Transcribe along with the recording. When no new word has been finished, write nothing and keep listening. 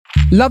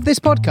Love this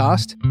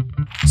podcast?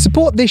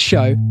 Support this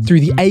show through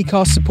the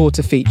Acast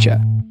supporter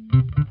feature.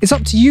 It's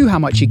up to you how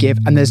much you give,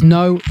 and there's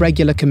no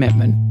regular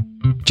commitment.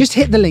 Just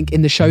hit the link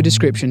in the show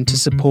description to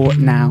support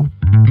now.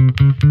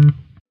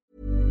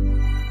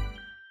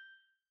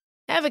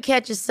 Ever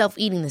catch yourself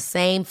eating the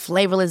same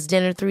flavorless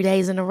dinner 3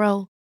 days in a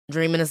row?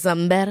 Dreaming of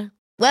something better?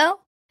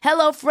 Well,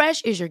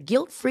 HelloFresh is your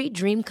guilt-free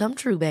dream come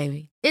true,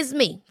 baby. It's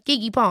me,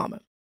 Keke Palmer.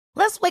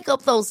 Let's wake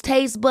up those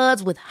taste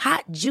buds with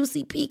hot,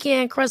 juicy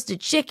pecan-crusted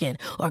chicken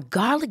or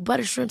garlic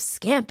butter shrimp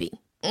scampi.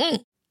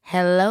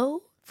 Hello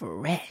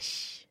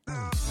Fresh.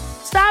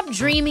 Stop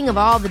dreaming of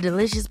all the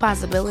delicious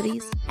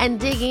possibilities and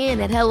dig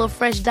in at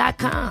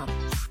HelloFresh.com.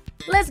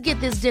 Let's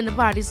get this dinner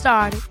party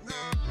started.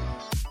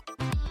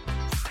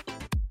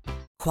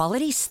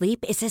 Quality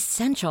sleep is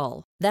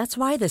essential. That's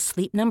why the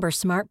Sleep Number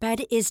Smart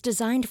Bed is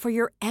designed for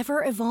your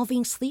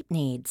ever-evolving sleep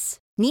needs.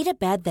 Need a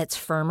bed that's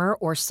firmer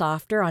or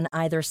softer on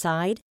either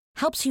side?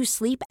 Helps you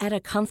sleep at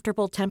a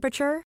comfortable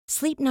temperature?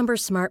 Sleep Number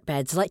Smart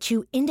Beds let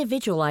you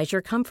individualize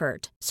your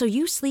comfort, so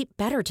you sleep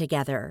better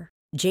together.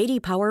 J.D.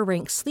 Power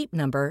ranks Sleep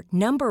Number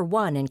number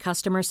 1 in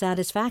customer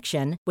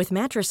satisfaction with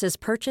mattresses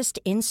purchased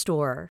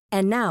in-store.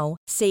 And now,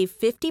 save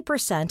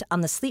 50% on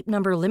the Sleep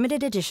Number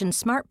Limited Edition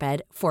Smart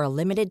Bed for a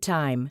limited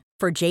time.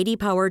 For J.D.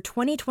 Power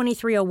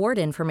 2023 award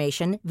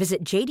information,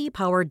 visit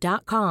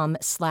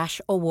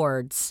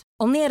jdpower.com/awards.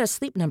 Only at a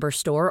Sleep Number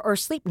store or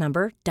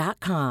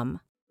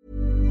sleepnumber.com.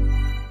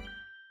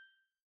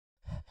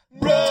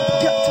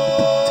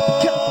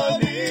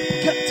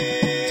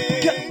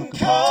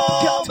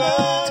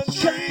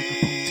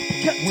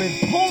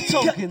 With Paul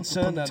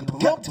Tomkinson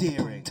and Rob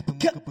Deering.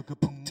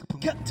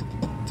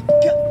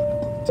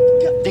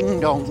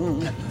 Ding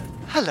dong.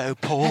 Hello,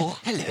 Paul.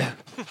 Hello.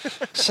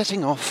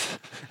 Setting off.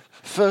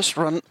 First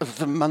run of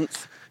the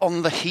month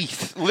on the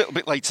heath. A little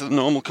bit later than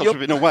normal because we've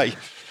been away.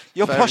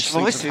 Your Various posh things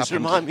have voices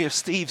happened. remind me of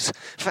Steve's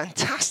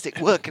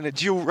fantastic work in a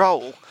dual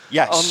role.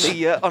 Yes.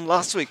 On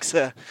last week's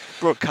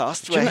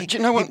broadcast, Do you where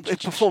know when- he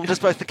performed as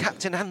both the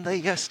captain and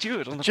the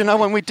steward. On the Do you know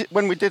when we did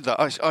that?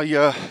 I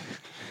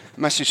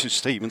messaged with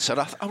Steve and said,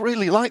 I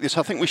really like this.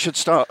 I think we should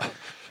start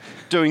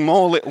doing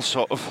more little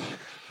sort of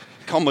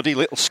comedy,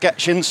 little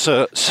sketch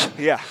inserts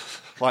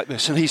like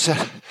this. And he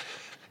said,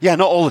 yeah,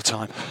 not all the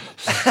time.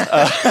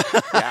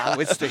 Yeah,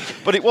 with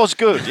Steve. But it was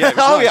good. Yeah, it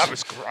was Oh, nice. yeah, it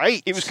was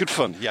great. It was good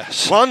fun,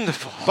 yes.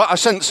 Wonderful. But I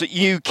sense that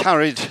you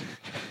carried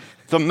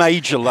the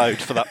major load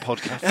for that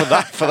podcast,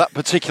 for that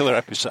particular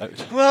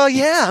episode. Well,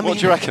 yeah. I mean, What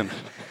do you reckon?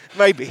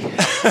 Maybe.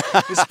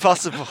 It's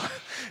possible.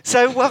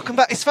 So, welcome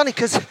back. It's funny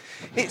because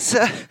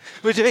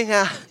we're doing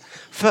our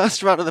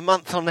first run of the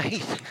month on the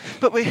heath,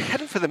 but we're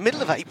heading for the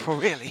middle of April,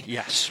 really.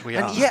 Yes, we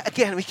are. And yet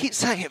again, we keep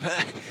saying it,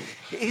 but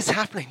it is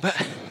happening. But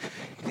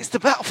it's the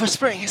battle for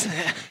spring, isn't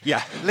it?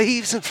 Yeah.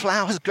 Leaves and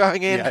flowers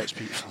growing in. Yeah, it's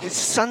beautiful. It's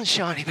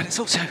sunshiny, but it's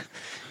also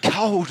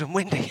cold and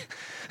windy.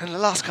 And the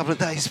last couple of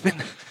days have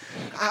been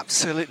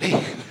absolutely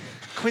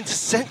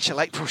quintessential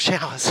April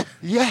showers.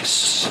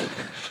 Yes.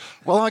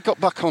 Well, I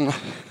got back on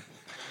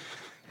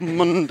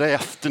Monday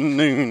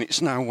afternoon.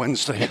 It's now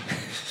Wednesday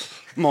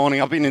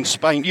morning. I've been in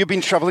Spain. You've been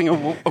travelling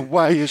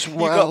away as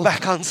well. You got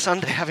back on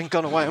Sunday, having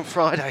gone away on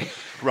Friday.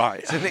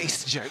 Right. It's an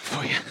Easter joke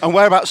for you. And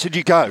whereabouts did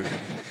you go?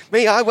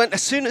 Me, I went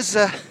as soon as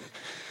the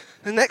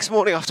next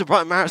morning after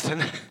Brighton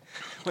Marathon,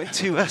 went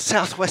to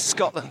southwest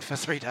Scotland for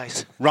 3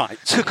 days. Right.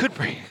 To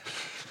Cudbury.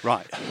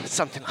 Right.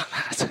 Something like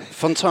that.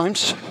 Fun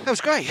times? It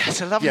was great.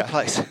 It's a lovely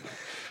place.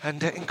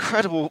 And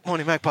incredible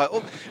morning magpie.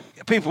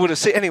 People would have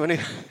seen, anyone who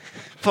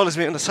follows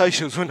me on the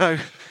socials will know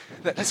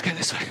that, let's go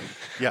this way.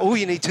 Yeah. All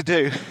you need to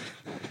do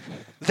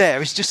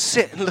there is just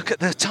sit and look at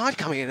the tide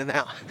coming in and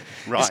out.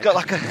 Right. It's got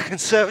like a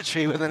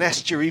conservatory with an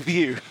estuary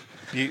view.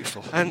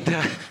 Beautiful. And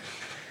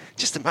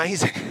just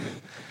amazing.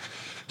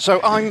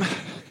 So I'm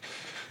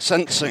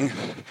sensing,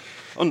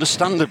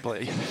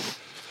 understandably,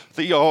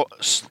 that you're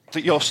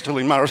still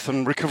in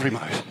marathon recovery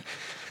mode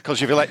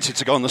because you've elected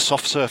to go on the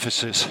soft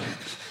surfaces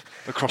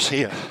across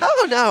here.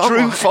 Oh, no.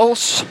 True,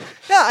 false?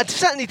 Yeah, I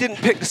certainly didn't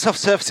pick the soft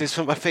surfaces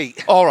for my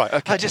feet. All right,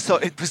 okay. I just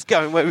thought it was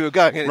going where we were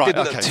going and it Right,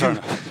 didn't okay, look fair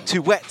enough.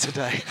 too wet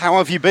today. How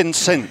have you been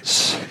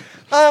since?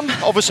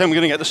 Obviously, I'm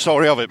going to get the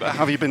story of it, but how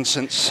have you been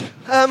since?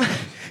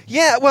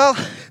 Yeah, well,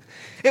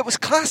 it was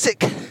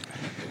classic.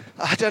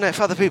 I don't know if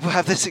other people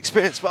have this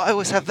experience, but I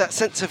always have that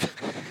sense of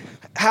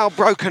how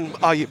broken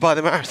are you by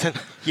the marathon?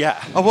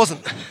 Yeah. I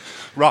wasn't.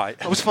 Right.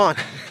 I was fine.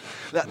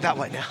 That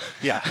way now.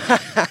 Yeah.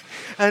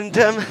 And,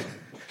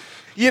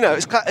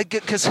 it's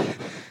because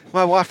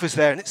my wife was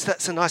there, and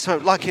that's a nice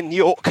moment. Like in New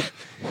York,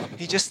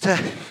 you just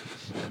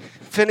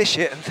finish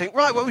it and think,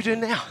 right, what are we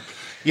doing now?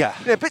 Yeah.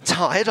 A bit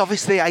tired,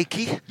 obviously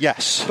achy.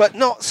 Yes. But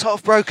not sort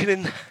of broken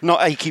in.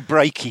 Not achy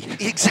breaky.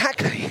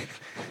 Exactly.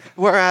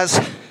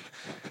 Whereas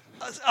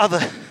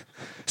other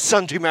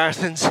sundry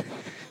marathons,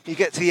 you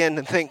get to the end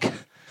and think,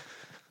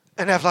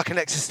 and have like an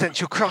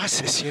existential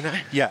crisis, you know?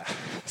 Yeah.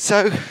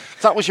 So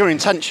that was your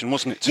intention,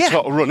 wasn't it? To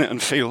sort of run it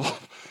and feel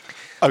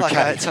okay. Like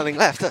I had something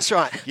left, that's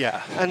right.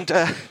 Yeah. And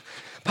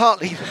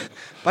partly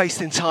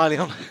based entirely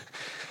on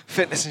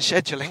fitness and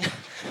scheduling,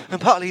 and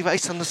partly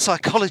based on the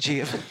psychology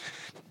of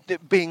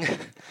being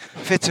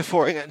fitter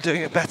for it and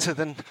doing it better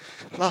than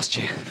last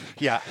year.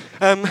 Yeah.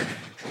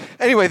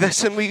 Anyway,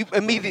 we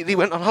immediately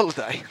went on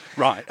holiday.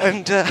 Right.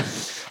 And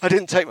I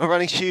didn't take my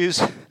running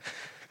shoes.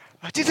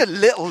 I did a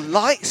little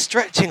light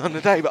stretching on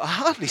the day, but I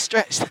hardly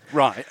stretched.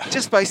 Right.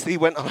 Just basically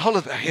went on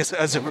holiday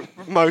as a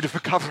mode of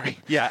recovery.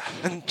 Yeah.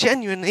 And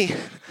genuinely,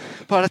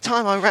 by the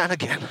time I ran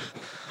again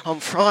on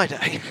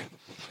Friday,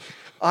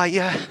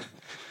 I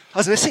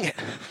was missing it.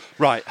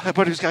 Right. My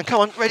body was going,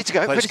 come on, ready to go,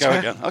 Let's ready to go go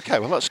again. Okay,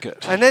 well, that's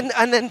good. And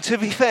then, to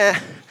be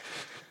fair,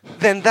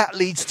 then that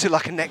leads to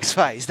like a next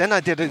phase. Then I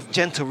did a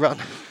gentle run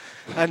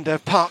and a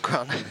park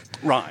run.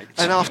 Right.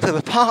 And after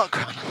the park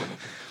run,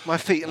 my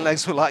feet and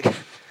legs were like,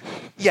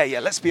 yeah,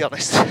 let's be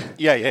honest.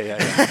 Yeah.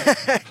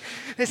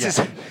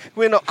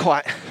 We're not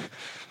quite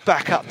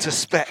back up to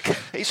spec.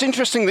 It's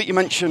interesting that you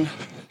mention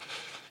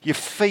your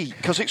feet,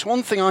 because it's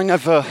one thing I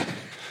never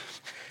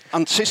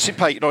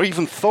anticipated or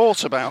even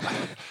thought about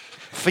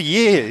for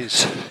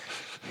years,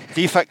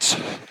 the effects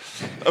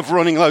of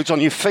running loads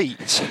on your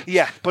feet.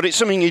 Yeah. But it's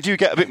something you do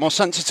get a bit more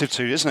sensitive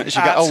to, isn't it, as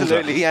you get older?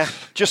 Absolutely, yeah.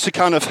 Just to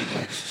kind of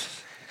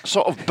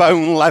sort of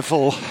bone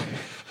level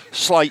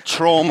slight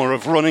trauma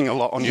of running a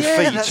lot on your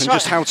feet and right.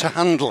 just how to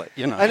handle it,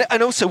 you know.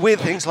 And also weird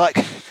things like,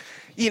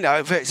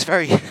 it's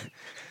very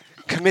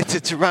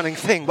committed to running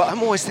thing, but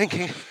I'm always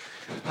thinking,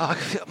 I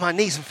feel my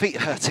knees and feet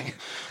are hurting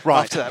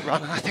after that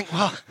run. And I think,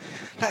 well,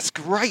 that's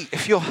great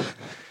if your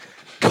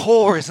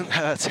core isn't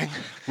hurting.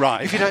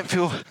 Right. If you don't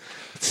feel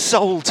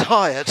soul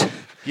tired.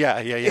 Yeah.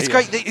 It's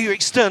great that you're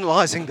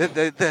externalising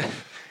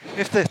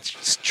if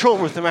the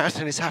trauma of the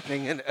marathon is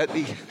happening at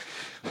the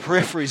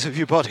peripheries of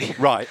your body.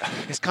 Right.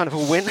 It's kind of a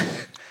win.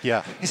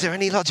 Yeah. Is there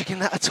any logic in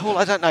that at all?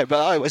 I don't know, but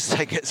I always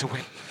take it as a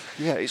win.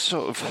 Yeah, it's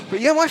sort of...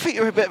 But yeah, my feet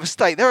are in a bit of a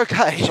state. They're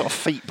okay. Sort of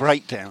feet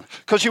breakdown.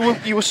 Because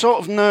you were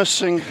sort of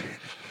nursing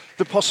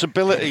the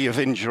possibility of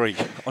injury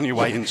on your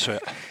way into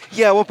it.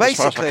 Yeah, well,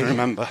 basically... As far as I can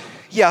remember.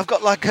 Yeah, I've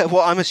got like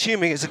what I'm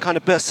assuming is a kind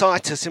of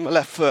bursitis in my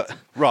left foot.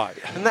 Right.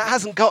 And that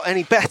hasn't got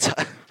any better.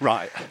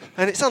 Right.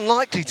 And it's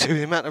unlikely to,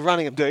 the amount of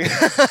running I'm doing.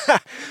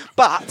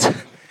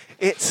 But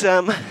it's...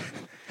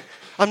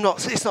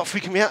 it's not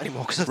freaking me out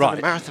anymore because I've done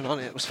a marathon on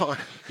it. It was fine.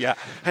 Yeah.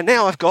 And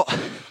now I've got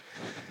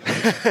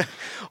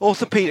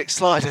orthopedic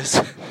sliders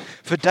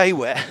for day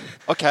wear.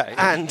 Okay.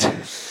 And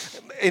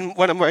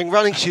when I'm wearing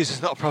running shoes,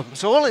 it's not a problem.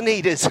 So all I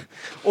need is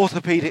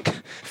orthopedic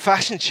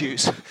fashion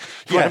shoes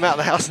for when I'm out of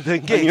the house and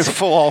doing gigs. And you're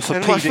full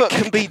orthopedic. And my foot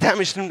can be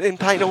damaged and in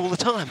pain all the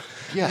time.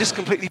 Yeah. Just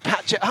completely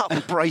patch it up.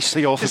 Embrace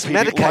the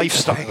orthopedic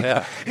lifestyle.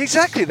 Yeah.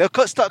 Exactly. They'll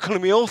start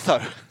calling me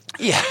Ortho.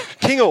 Yeah.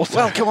 King Ortho.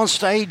 Welcome on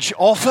stage,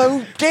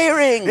 Ortho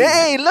Deering.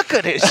 Hey, look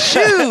at his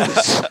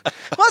shoes.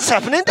 What's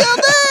happening down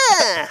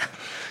there?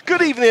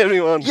 Good evening,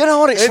 everyone. You know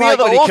what it's like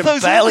when you can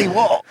barely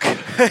walk.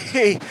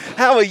 Hey,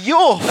 how are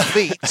your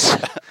feet?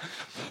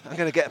 I'm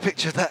going to get a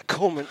picture of that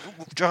cormorant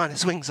drying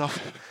his wings off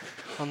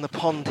on the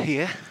pond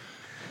here.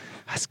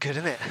 That's good,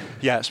 isn't it?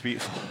 Yeah, it's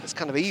beautiful. It's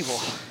kind of evil.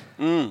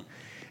 In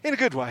a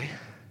good way.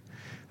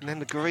 And then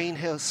the green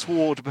hill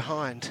sward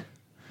behind.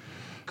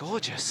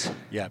 Gorgeous.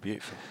 Yeah,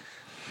 beautiful.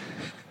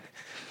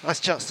 Nice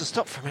chance to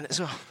stop for a minute as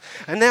well.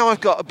 And now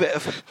I've got a bit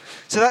of...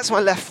 So that's my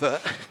left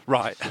foot.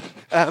 Right.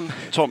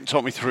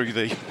 Talk me through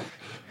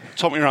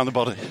talk me around the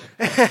body.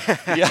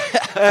 Yeah.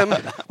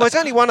 Well, it's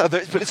only one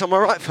other, but it's on my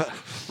right foot.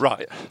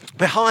 Right.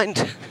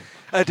 Behind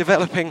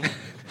developing...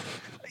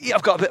 Yeah,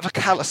 I've got a bit of a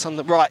callus on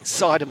the right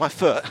side of my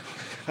foot.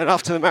 And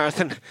after the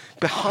marathon,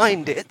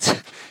 behind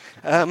it,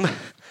 a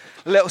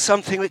little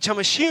something which I'm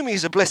assuming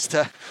is a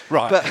blister.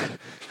 Right.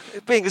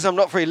 But being as I'm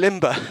not very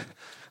limber...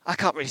 I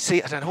can't really see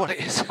it. I don't know what it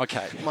is.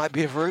 Okay. It might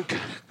be a verruca.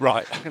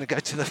 Right. I'm going to go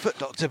to the foot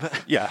doctor,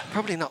 but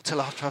probably not till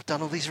after I've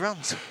done all these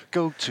runs.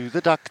 Go to the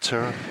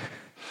doctor.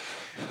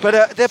 But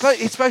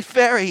it's both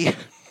very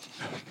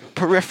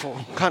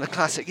peripheral, kind of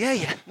classic.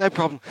 Yeah, no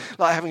problem.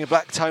 Like having a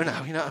black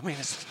toenail, you know what I mean?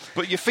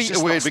 But your feet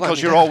are weird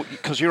because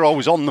you're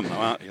always on them, though,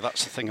 aren't you?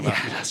 That's the thing about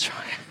that's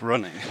right.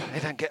 Running. They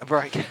don't get a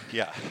break.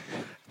 Yeah.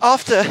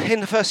 In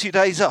the first few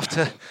days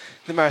after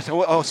the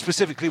marathon, or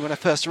specifically when I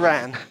first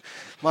ran,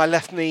 my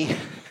left knee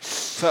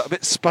felt a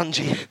bit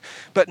spongy,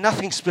 but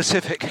nothing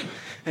specific,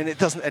 and it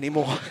doesn't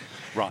anymore.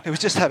 Right. It was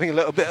just having a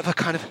little bit of a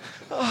kind of,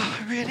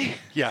 oh, really?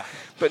 Yeah.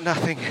 But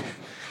nothing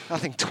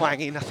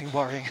twangy, nothing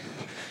worrying.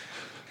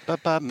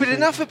 But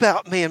enough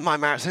about me and my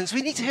marathons.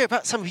 We need to hear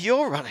about some of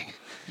your running.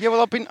 Yeah,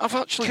 well, I've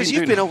actually because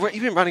you've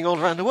been running all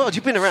around the world.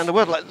 You've been around the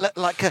world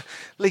like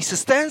Lisa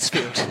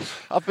Stansfield.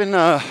 I've been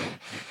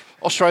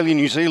Australia,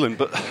 New Zealand,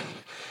 but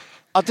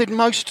I did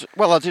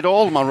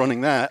all my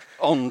running there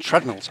on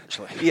treadmills,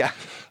 actually. Yeah.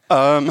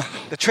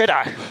 The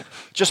treader.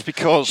 Just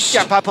because...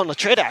 Jump up on the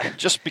treader.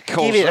 Just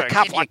because... Give it a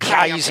couple of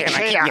k's and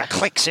get your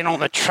clicks in on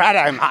the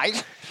treader,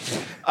 mate.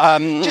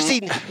 Just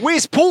eating...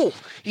 Where's Paul?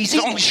 He's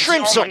eating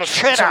shrimps on the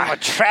treader. On the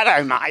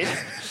treader, mate.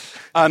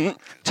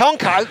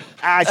 Tonko?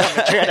 He's on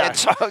the treader.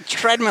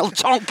 Treadmill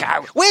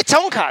Tonko. Where's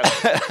Tonko?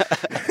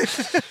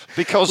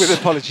 Because... With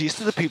apologies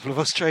to the people of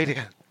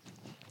Australia.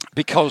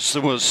 Because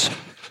there was...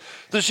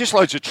 there's just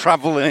loads of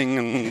travelling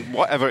and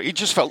whatever. It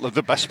just felt like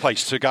the best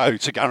place to go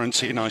to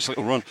guarantee a nice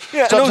little run.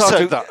 Yeah, so and I also,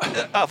 did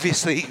that.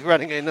 Obviously,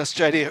 running in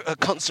Australia, a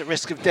constant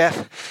risk of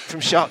death from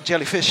shark,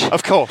 jellyfish,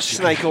 Of course.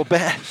 snake or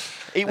bear.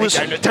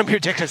 Don't be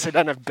ridiculous, they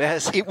don't have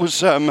bears. It was.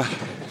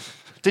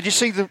 Did you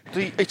see the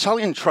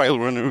Italian trail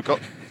runner who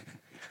got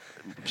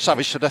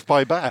savaged to death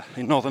by a bear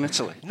in northern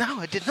Italy? No,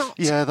 I did not.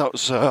 Yeah, that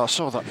was. I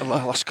saw that the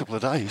last couple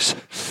of days.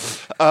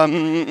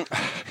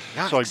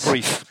 Sorry,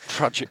 brief,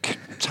 tragic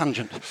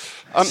tangent.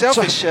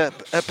 Selfish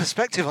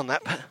perspective on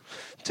that, but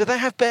do they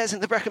have bears in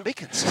the Brecon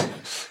Beacons?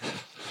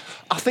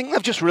 I think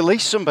they've just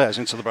released some bears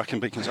into the Brecon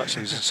Beacons,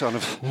 actually, as a sort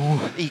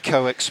of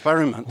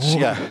eco-experiments.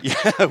 Yeah.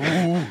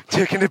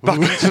 Taking it back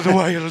into the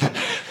wild.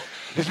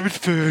 A little bit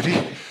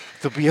furry.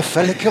 There'll be a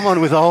fella come on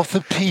with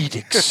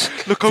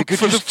orthopedics. Look out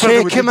for the just fella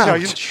take with him the out.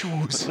 giant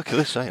shoes. Look at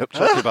this, I'm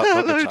talking about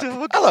Hello, dog.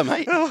 dog. Hello,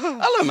 mate.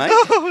 Hello, mate.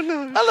 Oh,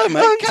 no. Hello, mate.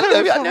 I'm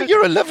Hello. terrified.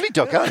 You're a lovely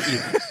dog, aren't you?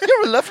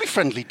 You're a lovely,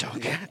 friendly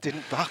dog. Yeah,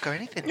 didn't bark or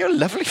anything. You're a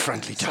lovely,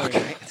 friendly dog.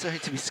 Sorry, mate. Sorry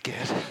to be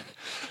scared.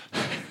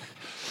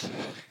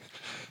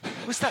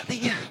 Was that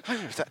the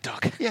owner of that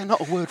dog? Yeah,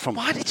 not a word from her.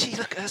 Why did she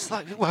look at us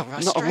like, well,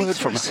 right Not a straight word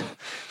through from us? her.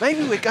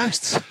 Maybe we're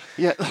ghosts.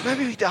 Yeah.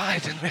 Maybe we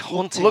died and we're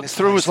haunting Looked this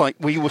through place. us like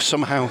we were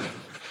somehow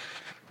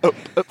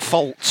at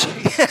fault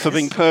for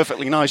being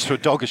perfectly nice to a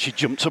dog as she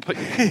jumped up at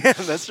you. Yeah,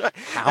 that's right.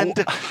 How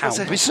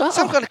also, bizarre.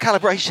 Some kind of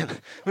calibration.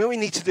 What we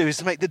need to do is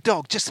to make the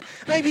dog just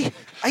maybe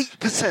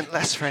 8%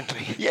 less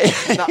friendly Yeah.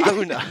 than the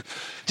owner.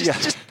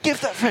 Just give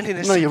that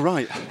friendliness. No, you're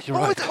right. You're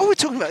all, right. all we're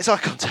talking about is eye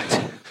contact.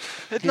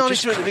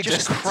 Acknowledgement of Just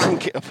existence.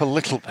 crank it up a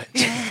little bit.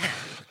 Yeah.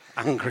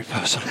 Angry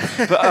person.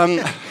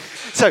 But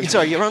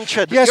Sorry, you're on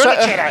tread. yes, you're on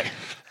a tread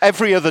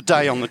every other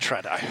day on the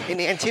treadle. in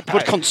the antipode.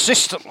 But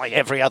consistently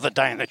every other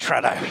day on the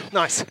treadle.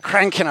 Nice.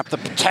 Cranking up the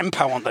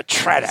tempo on the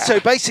treadle. So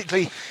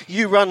basically,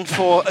 you run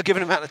for a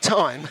given amount of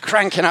time,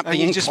 cranking up and the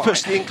you incline. just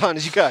push the incline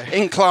as you go.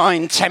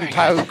 Incline,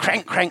 tempo,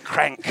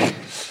 crank.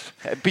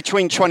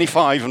 Between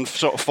 25 and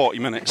sort of 40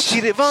 minutes. See,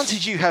 the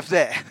advantage you have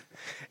there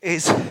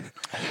is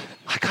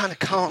I kind of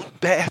can't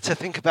bear to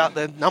think about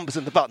the numbers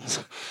and the buttons.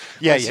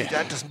 Yeah, Whereas yeah.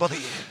 That doesn't bother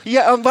you.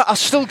 Yeah, but I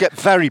still get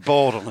very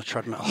bored on the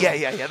treadmill.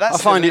 Yeah. That's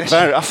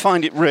I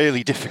find it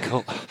really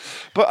difficult,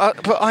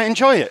 but I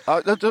enjoy it.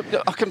 I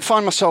can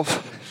find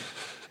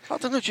myself, I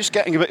don't know, just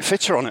getting a bit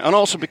fitter on it, and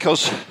also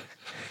because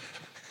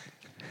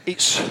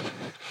it's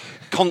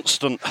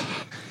constant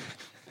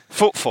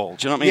footfall.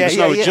 Do you know what I mean? Yeah, There's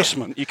no yeah.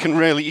 adjustment. You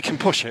can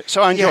push it.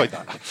 So I enjoy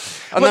that.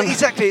 And Well, then,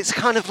 exactly. It's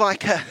kind of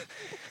like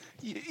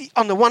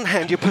on the one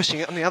hand, you're pushing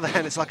it. On the other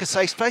hand, it's like a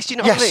safe space. Do you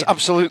know what I Yes, mean?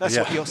 absolutely, That's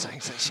yeah. what you're saying.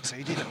 So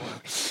you did know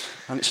what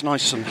and it's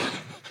nice, and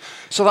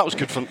so that was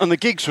good fun. And the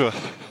gigs were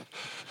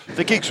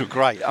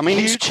great. I mean,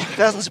 Huge, it's,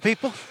 thousands of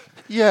people.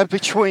 yeah,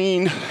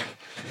 between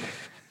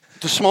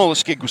the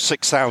smallest gig was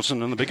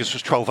 6,000 and the biggest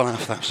was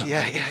 12,500.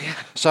 Yeah.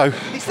 So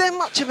Is there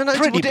much of a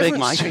notable Pretty big, difference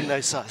mate. between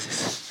those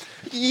sizes?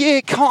 yeah,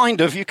 kind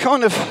of. You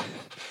kind of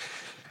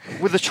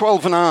with the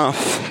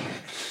 12.5.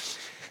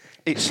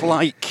 It's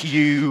like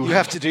You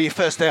have to do your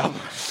first day album.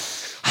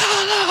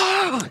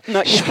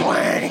 No,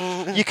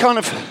 you kind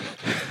of.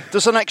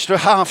 There's an extra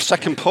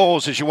half-second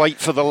pause as you wait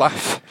for the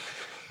laugh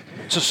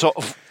to sort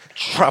of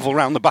travel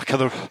around the back of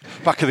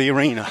the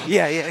arena.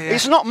 Yeah.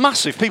 It's not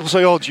massive. People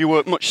say, "Oh, do you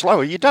work much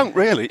slower?" You don't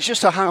really. It's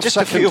just a half Just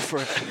a second. feel for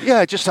it.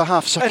 Yeah, just a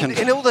half second. And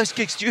in all those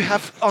gigs, do you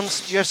have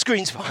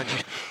screens behind you?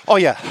 Oh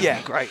yeah.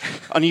 Yeah, great.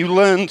 And you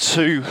learn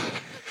to.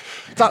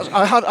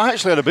 I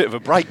actually had a bit of a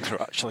breakthrough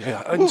actually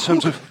in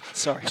terms of.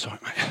 Sorry,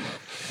 mate.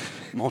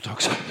 More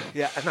dogs.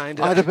 Yeah, and I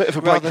ended I up, had a bit of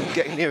a rather break. than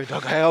getting near a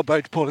dog, I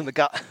elbowed Paul in the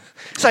gut.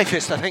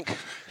 Safest, I think.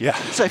 Yeah.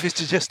 Safest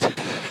to just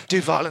do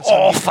violence. on you.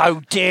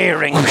 Awful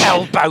daring,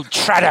 elbow,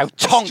 treado,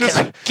 tonk in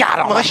the gut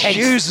on My the head.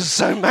 shoes are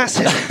so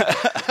massive.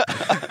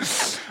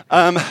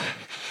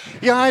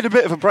 Yeah, I had a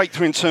bit of a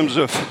breakthrough in terms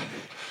of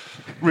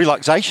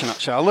relaxation,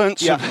 actually. I learned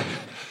to... Yeah.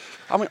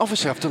 I mean,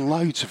 obviously, I've done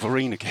loads of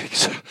arena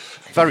gigs.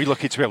 Very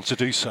lucky to be able to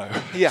do so.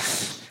 Yeah.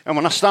 And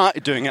when I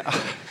started doing it,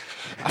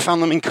 I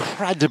found them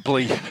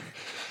incredibly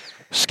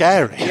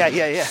scary.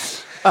 Yeah.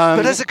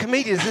 But as a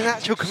comedian, as an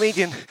actual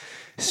comedian,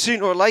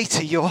 sooner or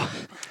later, your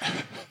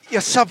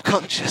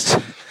subconscious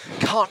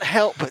can't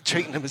help but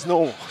treating them as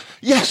normal.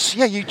 Yes,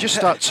 yeah, you just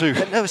start to...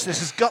 That nervousness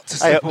has got to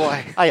slip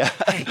away.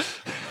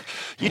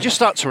 You just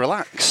start to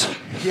relax.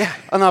 Yeah.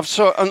 And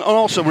and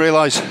also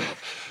realise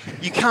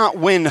you can't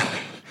win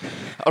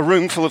a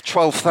room full of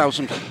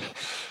 12,000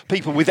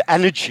 people with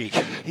energy.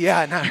 Yeah,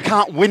 I know. You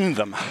can't win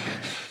them.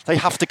 They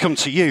have to come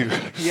to you.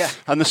 Yeah.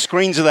 And the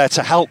screens are there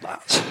to help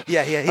that.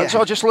 Yeah. And so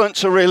I just learnt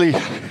to really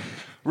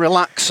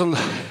relax and,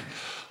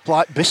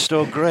 like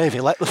Bisto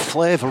gravy, let the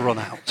flavour run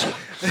out.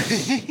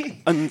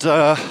 And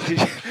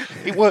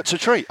it worked a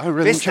treat. I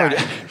really Bisto. enjoyed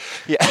it.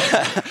 Yeah.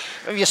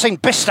 Have you seen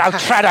Bisto,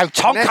 Trado,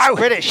 Tonko? That's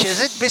British,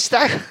 is it,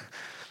 Bisto?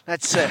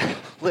 That's a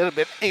little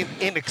bit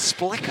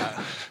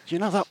inexplicable. Do you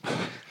know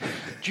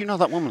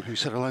that woman who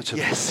said hello to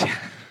me? Yes.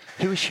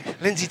 Who is she?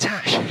 Lindsay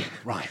Tash.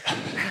 Right.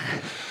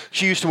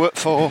 She used to work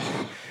for...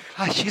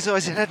 She's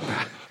always in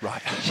Edinburgh.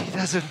 Right. She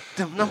does a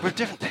number of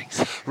different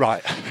things.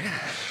 Right.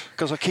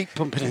 because I keep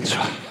bumping into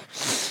her.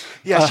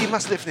 Yeah, she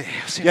must live near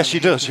here. Yes,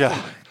 she does, before.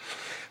 yeah.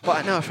 But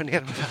I know her from the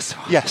Edinburgh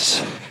Festival.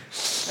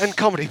 Yes. And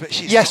comedy, but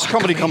she's Yes,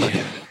 not a comedy.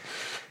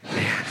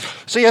 Yeah.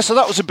 So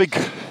that was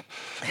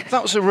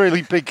a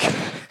really big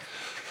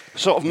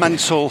sort of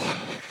mental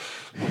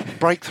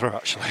breakthrough,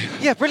 actually.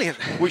 Yeah, brilliant.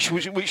 Which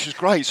was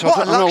great. So What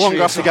I a no luxury longer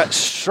have as to well. get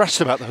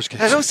stressed about those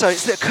gigs. And also,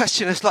 it's the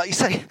question of, like you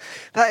say,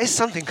 that is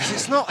something, because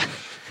it's not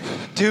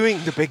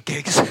doing the big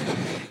gigs,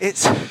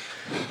 it's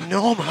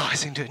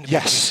normalising doing the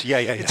big gigs. Yeah.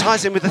 It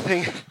ties in with the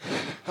thing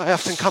I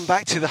often come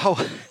back to, the whole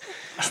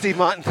Steve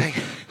Martin thing.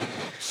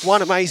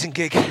 One amazing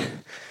gig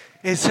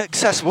is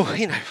accessible,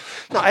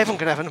 not everyone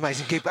can have an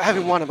amazing gig, but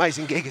having one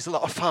amazing gig is a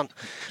lot of fun.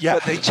 Yeah.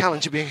 But the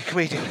challenge of being a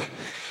comedian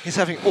is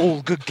having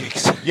all good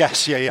gigs.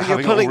 Yes, yeah. You're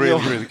Having all pulling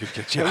really, your really good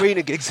gigs. Yeah.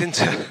 arena gigs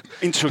into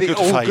A the good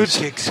all phase.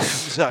 good gigs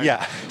zone.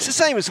 Yeah. It's the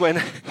same as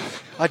when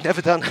I'd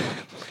never done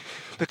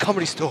the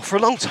Comedy Store for a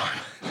long time.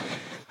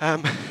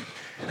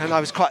 And I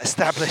was quite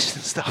established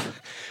and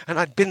stuff. And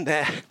I'd been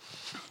there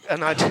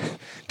and I'd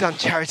done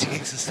charity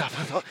gigs and stuff.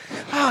 I thought,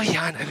 oh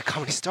yeah, I know the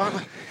Comedy Store.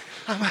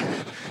 I'm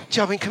a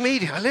jobbing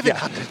comedian. I live in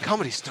London,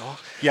 Comedy Store.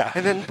 Yeah.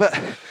 And then, but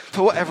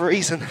for whatever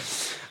reason,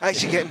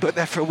 actually getting booked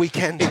there for a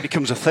weekend It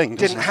becomes a thing.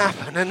 didn't doesn't it?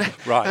 happen. And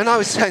Right. and I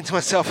was saying to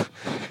myself,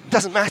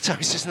 doesn't matter,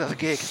 it's just another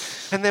gig.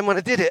 And then when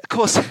I did it, of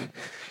course,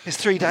 it's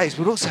 3 days,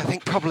 but also I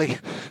think probably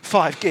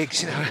 5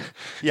 gigs,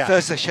 Yeah.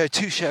 Thursday show,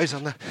 2 shows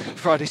on the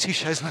Friday, 2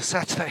 shows on the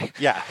Saturday.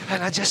 Yeah.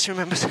 And I just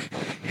remember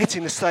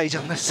hitting the stage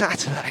on the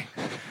Saturday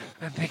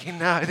and thinking,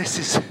 no, this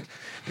is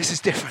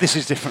different. This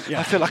is different, yeah.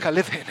 I feel like I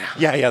live here now.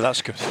 Yeah,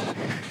 that's good.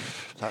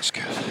 That's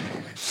good.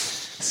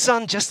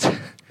 Sun just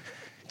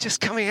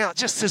coming out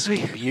just as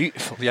we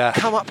Beautiful, yeah.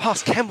 come up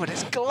past Kenwood.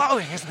 It's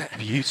glowing, isn't it?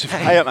 Beautiful.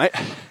 Hey. Hey, mate.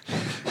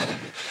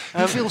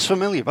 He feels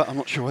familiar, but I'm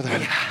not sure whether...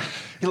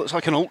 He looks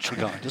like an ultra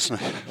guy, doesn't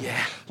he?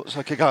 Yeah. Looks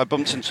like a guy I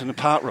bumped into in a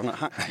park run at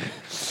Hackney.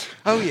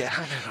 Oh, yeah.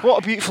 I know.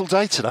 What a beautiful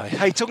day today.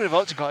 Hey, talking of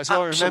ultra guys,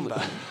 I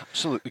remember.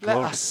 Absolutely Let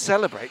glorious. us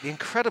celebrate the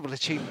incredible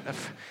achievement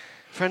of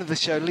friend of the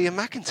show, Liam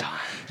McIntyre.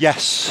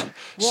 Yes.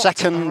 What a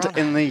Second run.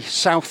 in the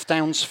South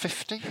Downs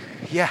 50.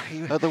 Yeah,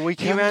 At the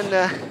weekend? He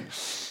ran.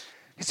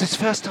 It's his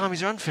first time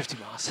he's run 50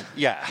 miles.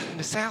 Yeah. In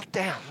the South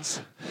Downs,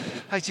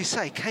 as you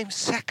say, came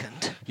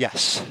second.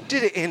 Yes.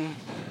 Did it in.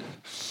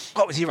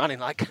 What was he running,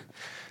 like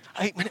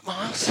 8-minute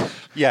miles?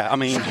 Yeah, I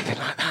mean... Something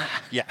like that.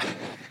 Yeah.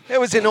 It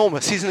was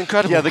enormous. He's an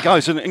incredible. Yeah, the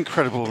guy's an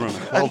incredible runner.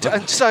 Well done.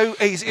 and so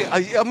easy.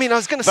 I mean, I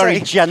was going to Very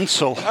say.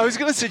 gentle. I was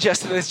going to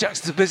suggest that there's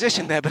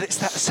juxtaposition there, but it's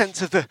that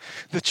sense of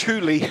the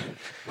truly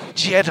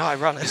Jedi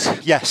runners.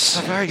 Yes.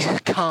 Are very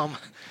calm,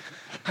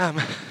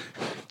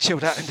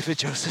 chilled out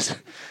individuals.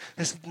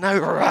 There's no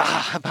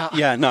rah about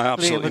Yeah, no, Liam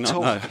absolutely at not,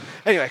 all. no.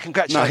 Anyway,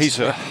 congratulations.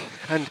 No, he's a...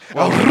 And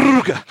well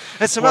Ruga.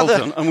 There's some Well other.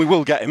 done, and we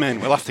will get him in.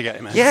 We'll have to get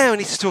him in. Yeah, we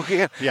need to talk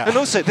again. Yeah. And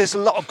also, there's a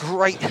lot of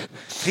great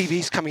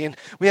PBs coming in.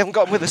 We haven't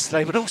got him with us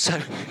today, but also,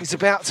 he's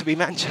about to be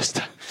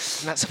Manchester.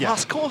 And that's a Yeah.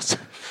 fast course.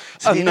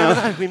 So you And, never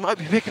know, we might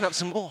be picking up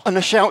some more. And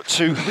a shout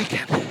to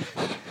Weekend.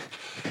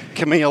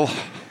 Camille,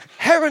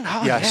 Heron,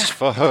 oh, yes, yeah.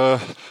 for her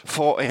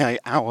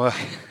 48-hour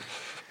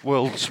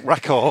world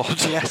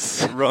record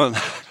Yes. run,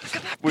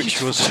 which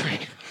Beautiful was... tree.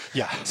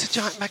 Yeah. It's a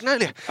giant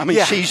magnolia. I mean,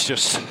 yeah. she's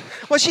just...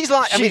 Well, she's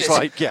like, I mean, she's it's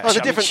like, yeah, on I a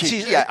mean, different, she-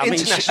 she's yeah, I mean,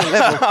 international she-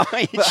 level. I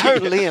mean, But she- her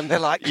and Liam, they're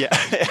like, Yeah,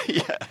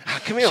 yeah.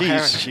 Camille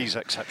Heron. She's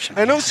exceptional.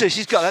 And also,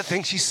 she's got that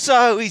thing, she's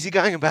so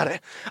easygoing about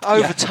it.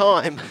 Over Yeah.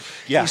 time,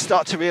 Yeah. you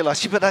start to realise,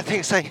 she put that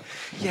thing saying,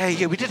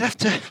 yeah, we did have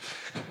to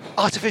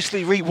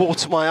artificially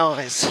re-water my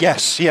eyes.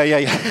 Yes, yeah.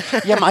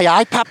 Yeah, my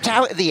eye popped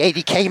out at the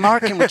 80k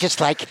mark and we're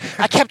just like,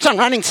 I kept on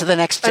running to the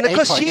next And of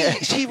course, point.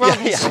 she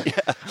runs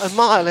a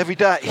mile every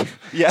day.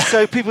 Yeah.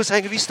 So people are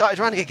saying, have you started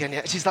running again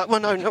yet? She's like, well,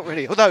 no, not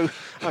really. Although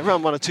I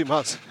run 1 or 2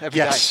 miles every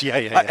day. Yes,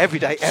 yeah. Every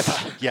day, ever.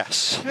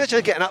 Yes.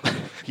 Imagine getting up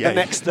Yeah, the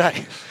next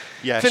day,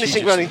 Yeah, she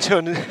finishing just- running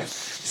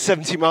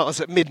 270 miles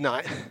at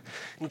midnight,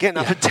 and getting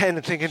up at 10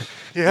 and thinking,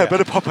 Yeah.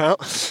 better pop out.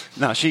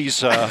 No,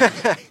 she's an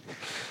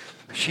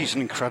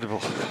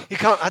incredible You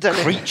can't, I don't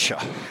know. creature.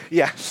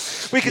 Yeah.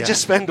 We could Yeah.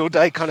 just spend all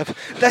day kind of,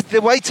 that's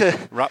the way to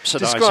Rhapsodising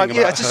describe,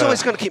 about I just her.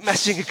 always got to keep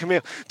messaging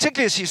Camille,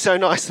 particularly as she's so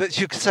nice that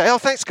you could say, oh,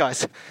 thanks,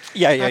 guys.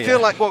 Yeah. I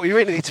feel like what we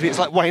really need to be is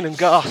like Wayne and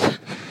Garth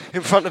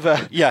in front of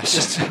her. Yes.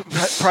 Just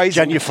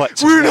praising.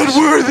 Genuflecting, We're yes. not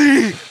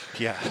worthy.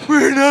 Yeah.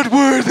 We're not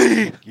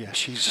worthy. Yeah,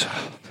 she's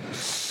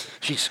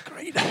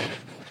great.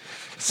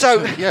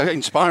 So, Yeah,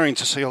 inspiring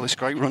to see all this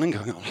great running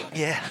going on.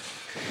 yeah.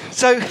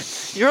 So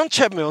you're on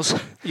treadmills.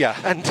 Yeah.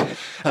 And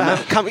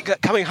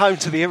coming home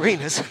to the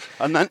arenas.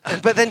 And then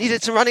But then you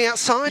did some running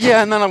outside.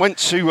 yeah, and then I went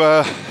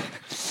to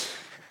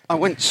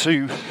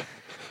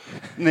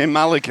near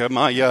Malaga.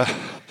 My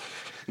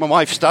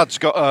wife's dad's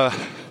got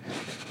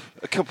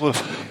a couple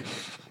of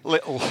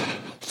little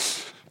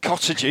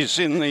cottages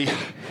in the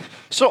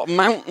sort of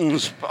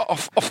mountains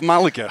off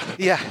Malaga.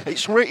 Yeah.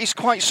 It's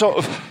quite sort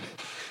of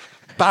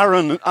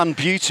barren and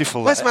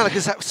beautiful. Where's there. Malaga?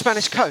 Is that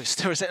Spanish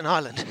coast or is it an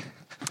island?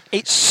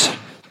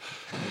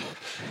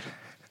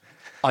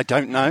 I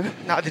don't know.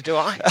 Neither do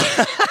I.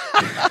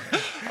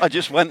 I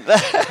just went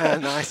there.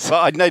 Nice. But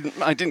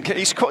I didn't.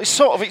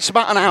 It's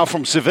about an hour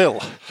from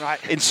Seville, right,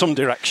 in some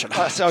direction.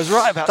 So I was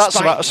right about That's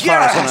Spain. about as far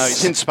as I know.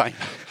 It's in Spain.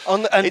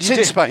 It's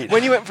in Spain.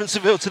 When you went from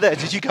Seville to there,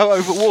 did you go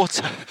over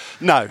water?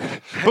 No,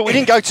 but we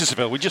didn't go to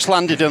Seville. We just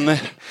landed in the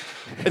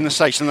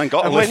station and then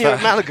got a lift. And when you were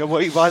at Malaga,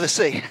 were you by the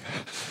sea?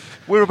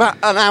 We were about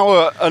an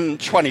hour and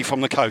 20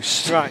 from the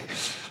coast. Right.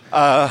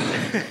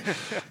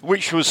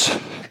 Which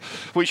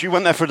we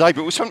went there for a day,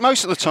 but we spent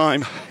most of the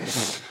time.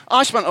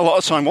 I spent a lot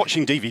of time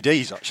watching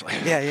DVDs actually.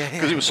 Yeah.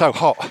 Because it was so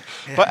hot.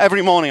 Yeah. But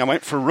every morning I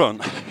went for a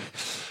run,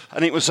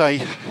 and it was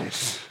a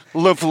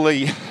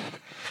lovely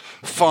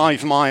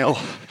 5-mile,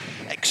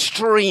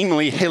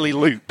 extremely hilly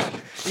loop.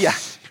 Yeah.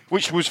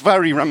 Which was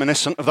very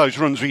reminiscent of those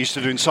runs we used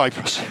to do in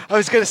Cyprus. I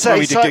was going to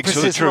say Cyprus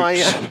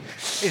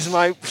is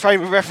my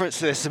frame of reference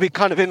to this. To be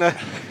kind of in a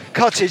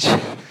cottage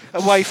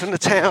away from the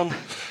town.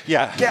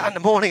 Yeah. Get out in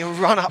the morning and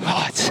run up.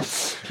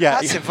 That's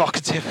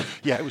evocative.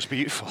 Yeah, it was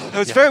beautiful. It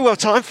was very well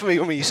timed for me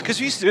when we used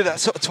to do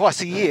that sort of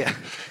twice a year.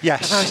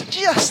 Yes. And I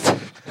was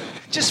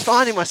just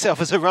finding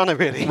myself as a runner,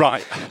 really.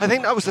 Right. I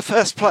think that was the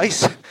first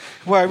place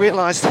where I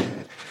realised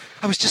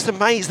I was just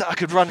amazed that I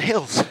could run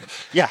hills.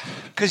 Yeah.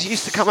 Because you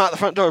used to come out the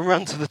front door and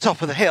run to the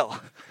top of the hill.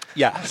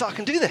 Yeah. I was like, I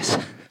can do this.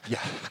 Yeah.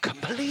 I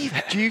couldn't believe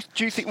it. Do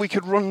you think we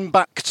could run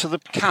back to the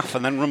CAF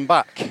and then run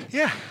back?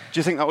 Yeah. Do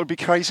you think that would be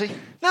crazy?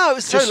 No, it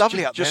was so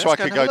lovely up there. Just so I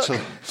could go to...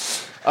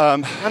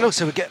 and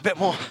also we get a bit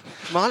more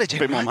mileage in.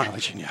 A bit more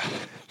mileage in, yeah.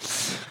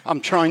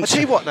 I'm trying to... I'll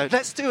tell you what, though.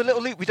 Let's do a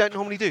little loop we don't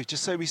normally do,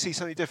 just so we see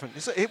something different.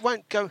 It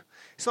won't go...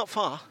 It's not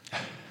far.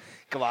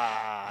 Come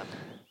on.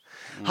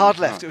 Hard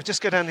left. Right. It will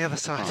just go down the other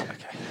side. Oh,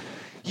 okay.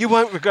 You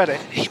won't regret it.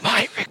 He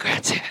might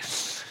regret it.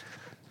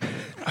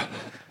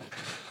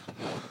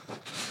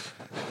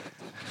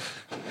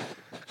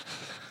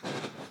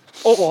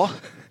 Or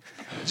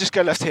just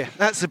go left here.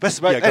 That's the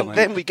best way. Yeah,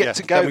 then we get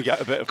to go we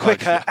get a bit of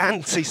quicker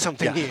and see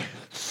something new.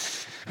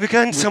 We're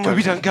going somewhere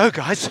we don't go,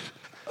 guys.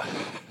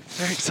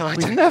 Very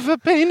exciting. We've never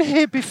been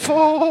here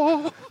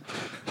before.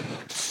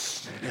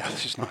 Yeah,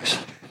 this is nice.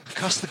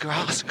 Across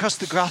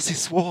the grassy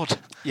sward.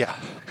 Yeah.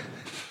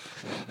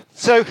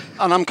 So,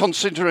 and I'm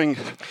considering.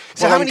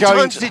 So, how many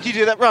times did you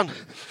do that run?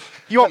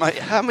 You what, mate?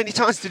 How many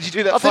times did you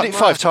do that? I did it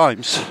 5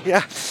 times.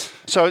 Yeah.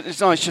 So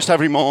it's nice, just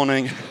every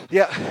morning.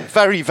 Yeah.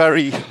 Very,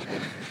 very,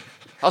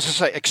 as I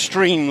say,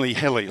 extremely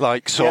hilly,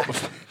 like sort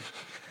of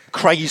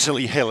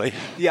crazily hilly.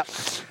 Yeah.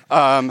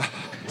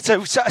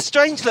 So a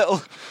strange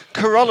little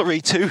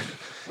corollary to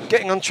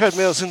getting on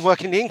treadmills and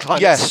working the incline.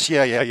 Yes,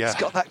 yeah. It's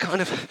got that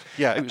kind of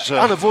it was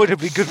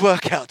unavoidably good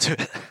workout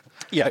to it.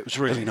 Yeah, it was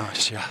really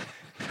nice. Yeah.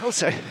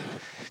 Also,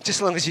 just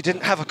as long as you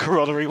didn't have a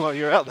corollary while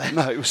you were out there.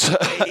 No, it was.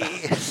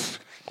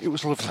 It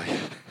was lovely.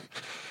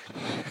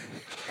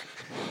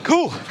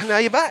 Cool. And now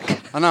you're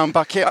back. And now I'm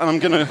back here, and I'm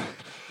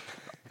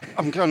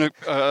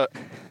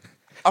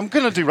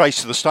gonna do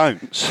Race to the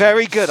Stones.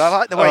 Very good. I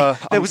like the way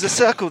there was a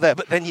circle there,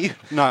 but then you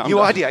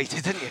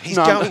ideated, didn't you? He's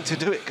going to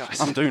do it, guys.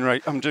 I'm doing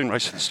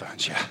Race to the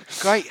Stones. Yeah.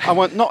 Great. I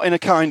went not in a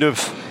kind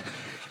of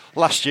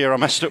last year I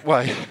messed up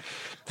way.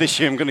 This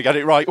year I'm going to get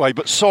it right way,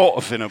 but sort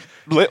of in a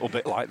little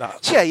bit like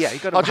that. Yeah.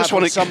 You've got to have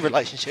some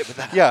relationship with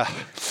that. Yeah.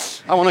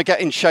 I want to get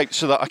in shape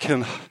so that I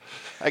can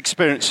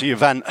experience the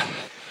event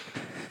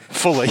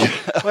fully.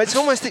 Well, it's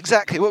almost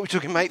exactly what we're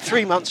talking, mate.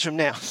 3 months from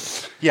now.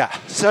 Yeah.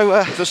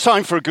 So there's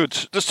time for a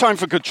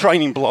good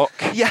training block.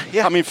 Yeah.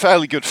 I'm in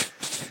fairly good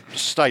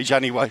stage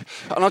anyway,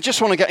 and I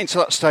just want to get into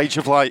that stage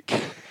of like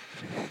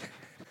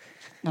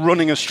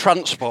running as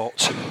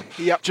transport.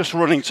 Yeah. Just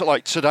running to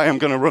like today. I'm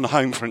going to run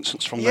home, for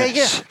instance, from this.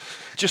 Yeah.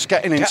 Just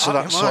getting into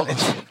that sort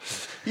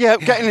of. Yeah,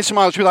 getting into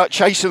mileage without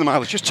chasing the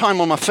mileage. Just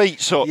time on my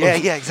feet, sort of.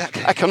 Yeah,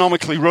 exactly.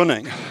 Economically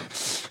running.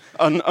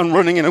 And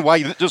running in a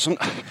way that doesn't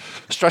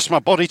stress my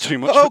body too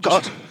much. Oh,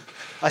 God.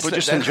 We're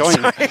just enjoying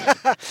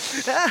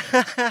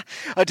it.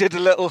 I did a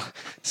little,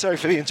 sorry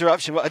for the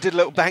interruption, but I did a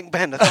little bank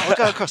bend. I thought,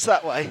 I'll go across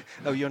that way.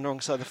 Oh, you're on the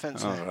wrong side of the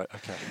fence now. Oh, right,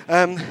 okay.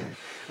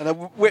 And I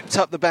whipped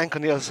up the bank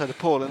on the other side of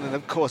Paul, and then,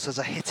 of course, as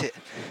I hit it,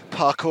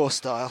 parkour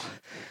style,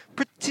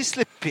 pretty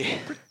slippy.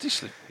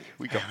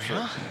 We got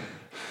through.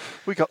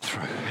 We got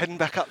through. Heading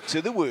back up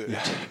to the wood.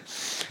 Yeah.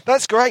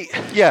 That's great.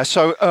 Yeah,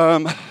 so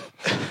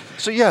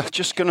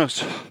just going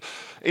to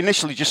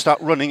initially just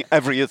start running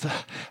every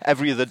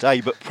other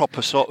day, but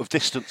proper sort of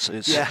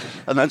distances. Yeah.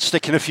 And then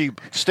sticking a few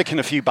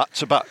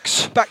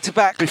back-to-backs.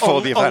 Back-to-back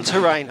before the event.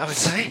 On terrain, I would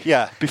say.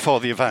 Yeah, before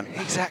the event.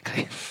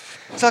 Exactly.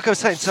 It's like I was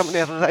saying to someone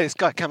the other day, this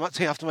guy came up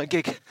to me after my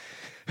gig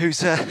who's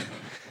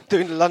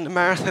doing the London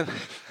Marathon.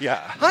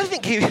 Yeah. I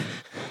think he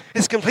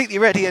is completely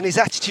ready and his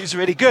attitude's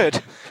really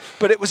good,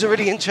 but it was a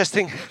really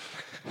interesting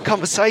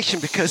conversation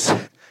because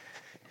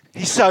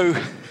he's so,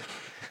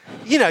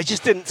 he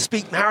just didn't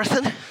speak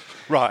marathon.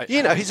 Right.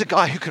 He's a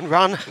guy who can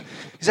run.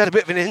 He's had a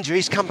bit of an injury.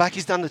 He's come back.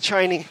 He's done the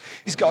training.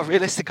 He's got a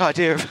realistic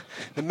idea of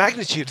the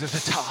magnitude of the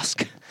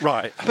task.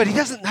 Right. But he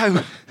doesn't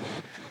know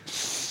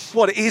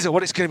what it is or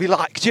what it's going to be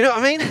like. Do you know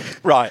what I mean?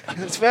 Right.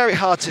 It's very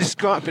hard to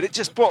describe, but it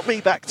just brought me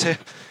back to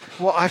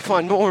what I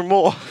find more and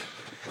more,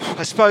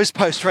 I suppose,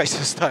 post-Race to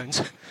the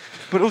Stones,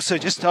 but also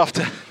just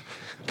after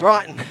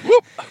Brighton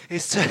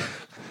is to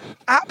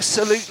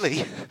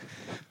absolutely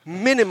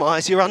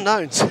minimise your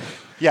unknowns.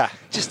 Yeah.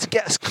 Just to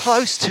get as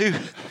close to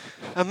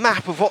a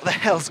map of what the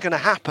hell's going to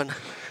happen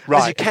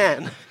as you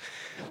can,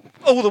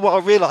 all the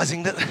while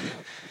realising that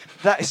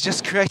that is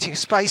just creating a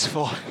space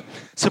for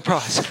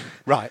surprise.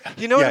 Right.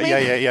 You know what I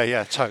mean?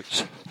 Yeah,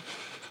 totes.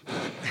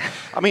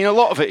 I mean, a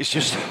lot of it is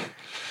just,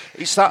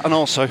 it's that, and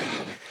also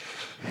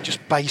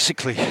just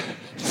basically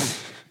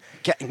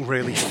getting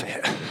really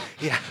fit.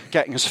 Yeah.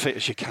 Getting as fit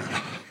as you can.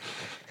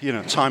 You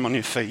know, time on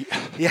your feet.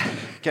 Yeah.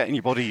 Getting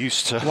your body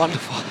used to.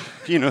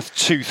 Wonderful. You know,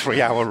 2-3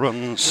 hour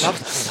runs. Love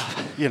that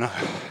stuff. You know.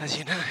 As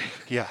you know.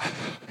 Yeah.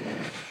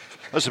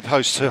 As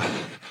opposed to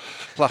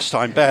last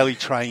time, barely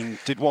trained,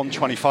 did one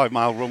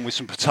 25-mile run with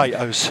some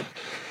potatoes,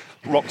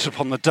 rocked up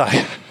on the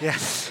day. Yeah.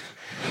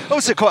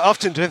 Also quite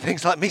often doing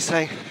things like me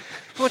saying,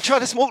 "I want to try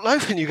this malt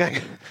loaf," and you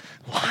going,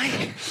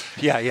 "Why?"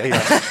 Yeah.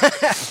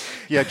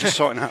 Yeah, just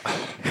sorting out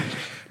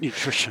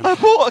nutrition. I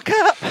bought a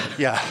cup.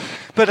 Yeah.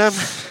 But I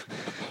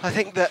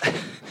think that,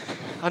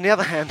 on the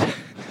other hand,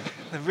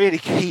 the really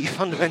key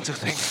fundamental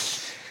thing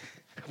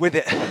with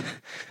it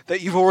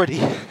that you've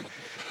already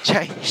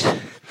changed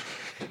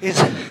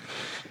is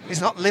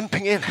not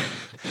limping in.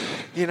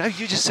 You know,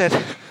 you just said,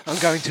 "I'm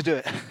going to do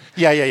it."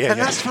 Yeah. And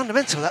that's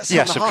fundamental. That's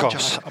yes, not the of hard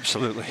course, drive.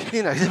 absolutely.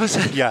 You know, there was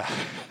a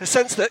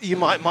sense that you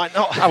might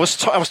not. I was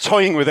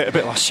toying with it a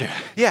bit last year.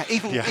 Yeah,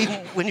 even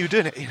when you were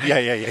doing it. You know.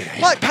 Yeah.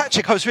 Like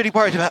Patrick, I was really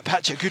worried about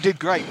Patrick, who did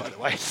great, by the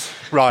way.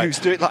 Right. Who's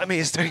doing like me,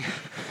 is doing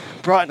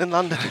Brighton and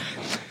London.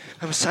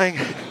 I was saying,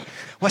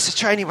 what's the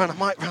training run? I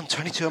might run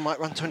 22, I might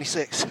run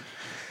 26. And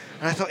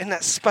I thought, in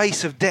that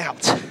space of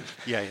doubt,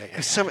 Yeah.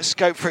 there's so much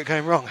scope for it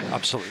going wrong.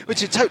 Absolutely.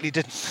 Which it totally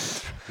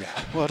didn't. Yeah.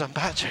 Well done,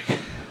 Patrick.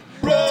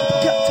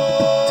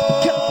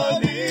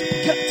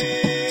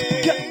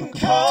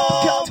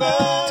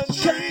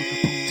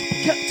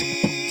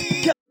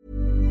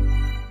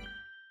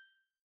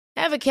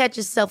 Ever catch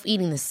yourself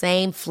eating the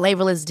same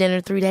flavorless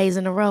dinner 3 days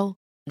in a row?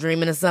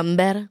 Dreaming of something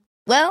better?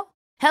 Well,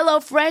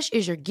 HelloFresh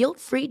is your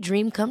guilt-free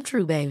dream come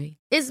true, baby.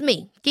 It's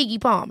me, Keke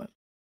Palmer.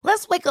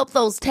 Let's wake up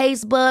those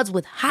taste buds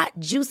with hot,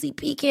 juicy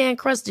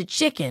pecan-crusted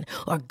chicken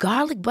or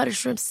garlic butter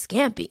shrimp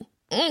scampi.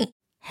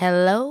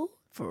 Hello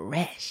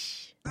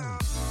Fresh.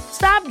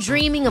 Stop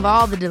dreaming of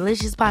all the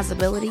delicious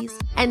possibilities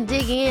and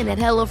dig in at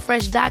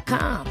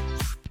HelloFresh.com.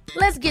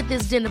 Let's get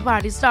this dinner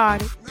party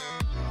started.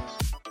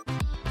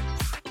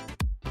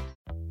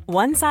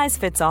 One size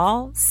fits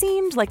all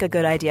seemed like a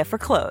good idea for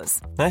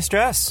clothes. Nice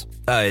dress.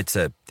 It's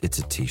a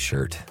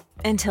t-shirt.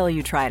 Until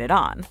you tried it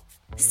on.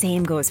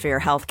 Same goes for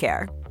your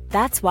healthcare.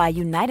 That's why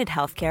United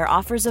Healthcare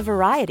offers a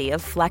variety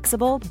of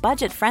flexible,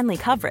 budget-friendly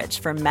coverage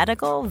for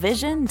medical,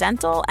 vision,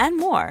 dental, and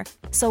more.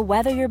 So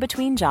whether you're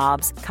between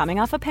jobs, coming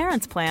off a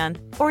parent's plan,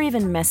 or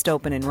even missed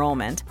open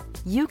enrollment,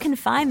 you can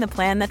find the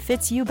plan that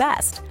fits you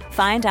best.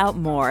 Find out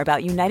more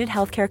about United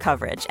Healthcare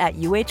coverage at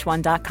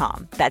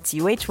uh1.com. That's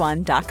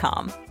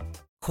uh1.com.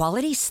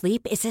 Quality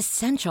sleep is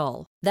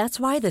essential. That's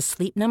why the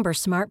Sleep Number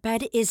Smart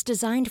Bed is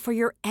designed for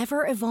your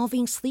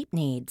ever-evolving sleep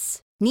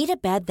needs. Need a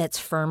bed that's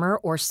firmer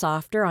or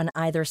softer on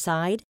either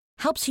side?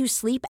 Helps you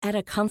sleep at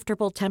a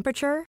comfortable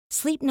temperature?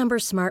 Sleep Number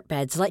Smart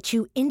Beds let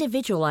you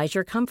individualize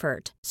your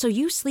comfort, so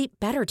you sleep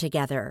better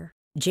together.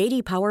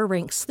 J.D. Power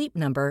ranks Sleep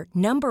Number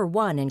number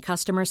 1 in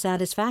customer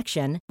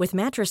satisfaction with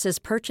mattresses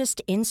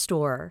purchased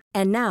in-store.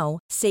 And now,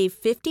 save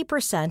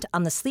 50%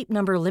 on the Sleep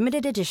Number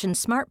Limited Edition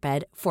Smart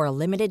Bed for a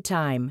limited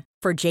time.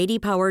 For J.D.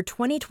 Power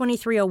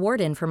 2023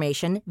 award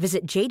information,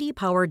 visit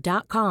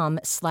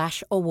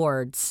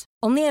jdpower.com/awards.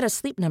 Only at a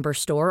Sleep Number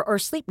store or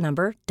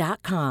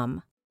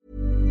sleepnumber.com.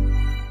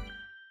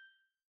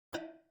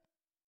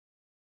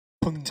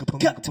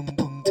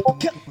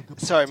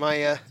 Sorry,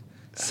 my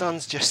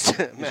son's just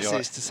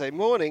messaged to say,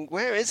 "Morning,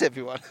 where is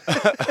everyone?"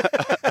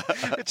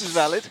 Which is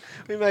valid.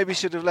 We maybe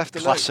should have left a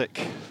note.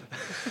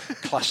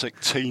 Classic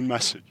teen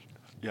message.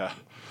 Yeah.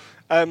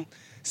 I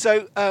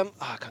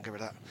can't get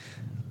rid of that.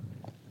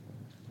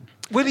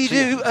 Will you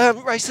do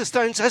Race the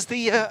Stones as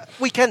the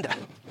weekender?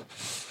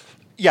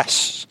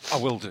 Yes, I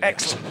will do.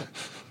 Excellent.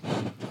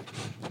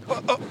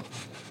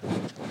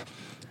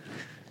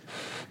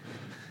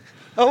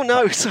 Oh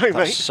no, sorry,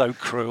 That's mate. so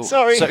cruel.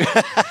 Sorry.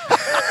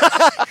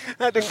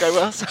 That didn't go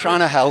well. Sorry.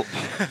 Trying to help.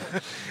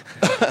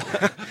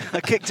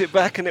 I kicked it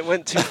back and it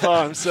went too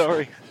far. I'm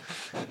sorry.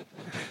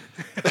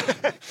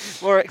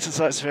 More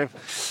exercise for him.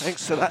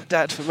 Thanks to that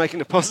dad for making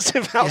a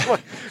positive out of my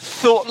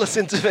thoughtless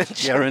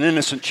intervention. Yeah, an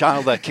innocent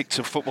child there kicked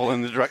a football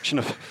in the direction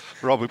of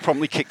Rob, who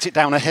promptly kicked it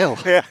down a hill.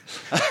 Yeah.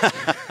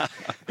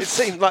 It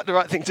seemed like the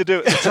right thing to do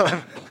at the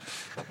time.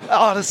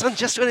 Oh, the sun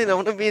just went in. I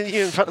want to be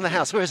you in front of the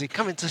house. Where is he?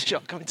 Come into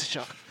shot. Come into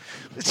shot.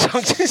 The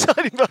Tonk's is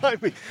hiding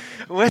behind me.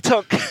 Where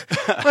Tonk?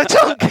 Where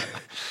Tonk?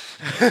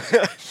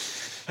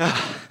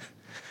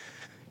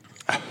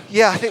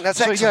 Yeah, I think that's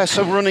excellent. Yeah,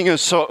 so running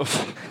is sort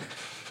of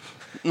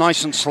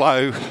nice and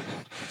slow.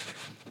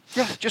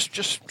 Yeah,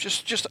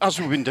 just as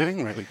we've been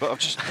doing, really. But I've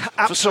just,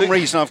 for some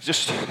reason, I've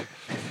just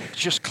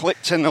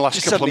clicked in the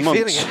last couple of months.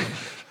 Feeling it.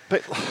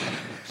 But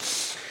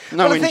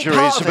No But I think injuries,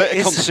 part a of bit it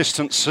of is-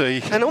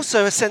 consistency. And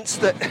also a sense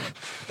that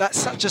that's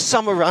such a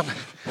summer run,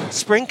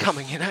 spring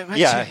coming, you know. It makes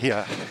Yeah, you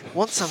yeah.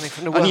 want something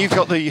from the world. And you've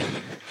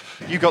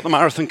got the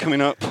marathon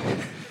coming up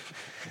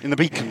in the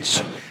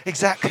Beacons.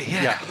 Exactly,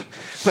 yeah. Yeah.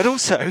 But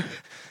also,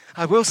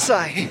 I will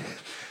say,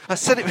 I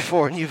said it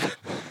before and you've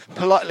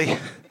politely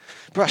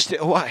brushed it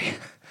away.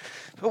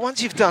 But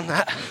once you've done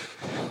that,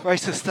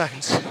 Race to the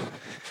Stones,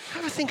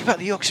 have a think about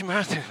the Yorkshire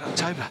Marathon in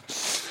October.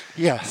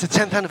 Yeah. It's the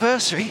 10th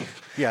anniversary.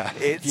 Yeah.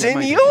 It's yeah, in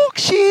maybe.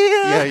 Yorkshire.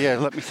 Yeah, yeah.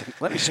 Let me think.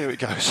 Let me see how it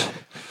goes.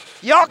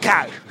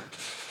 Yorko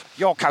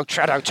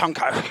Tredo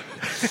Tonko.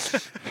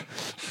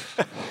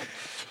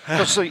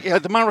 Because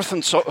the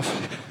marathon sort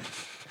of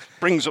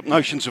brings up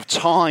notions of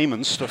time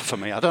and stuff for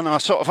me. I don't know. I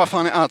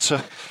find it hard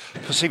to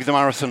perceive the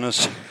marathon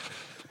as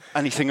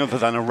anything other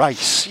than a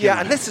race. Yeah,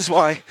 know. and this is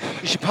why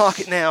you should park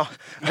it now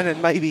and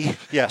then maybe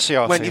see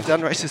how I when feel. you've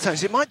done Race to the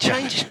Stones. It might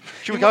change.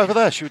 Should we go over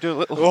there? Should we do a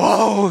little?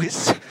 Oh,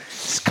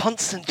 it's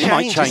constant It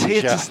might change. change, It's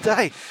here yeah. to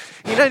stay.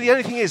 You know, the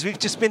only thing is we've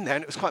just been there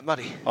and it was quite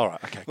muddy. All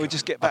right. Okay. We'll cool.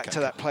 just get back Okay, to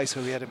that place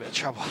where we had a bit of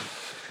trouble.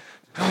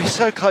 We're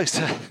so close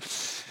to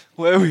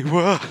where we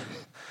were.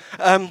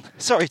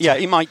 Sorry to Yeah,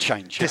 it might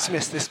change. Yeah.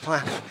 dismiss this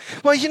plan.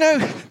 Well, you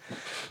know,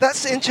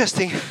 that's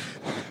interesting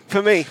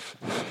for me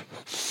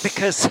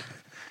because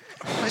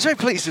I was very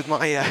pleased with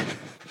my,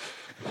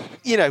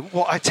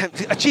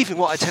 achieving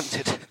what I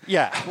attempted.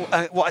 Yeah.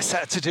 What I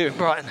set out to do in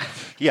Brighton.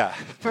 Yeah.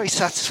 Very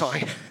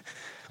satisfying.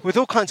 With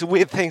all kinds of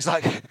weird things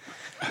like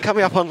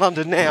coming up on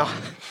London now,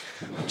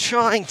 I'm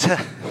trying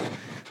to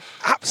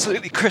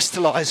absolutely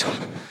crystallise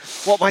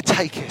what my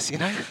take is, you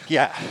know?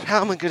 Yeah.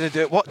 How am I going to do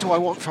it? What do I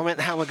want from it?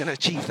 And how am I going to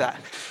achieve that?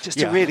 Just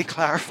to Yeah. really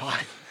clarify.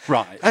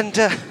 Right. And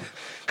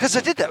because I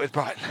did that with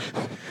Brighton.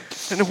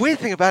 And the weird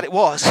thing about it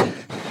was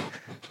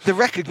the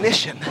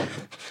recognition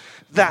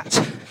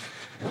that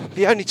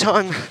the only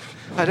time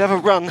I'd ever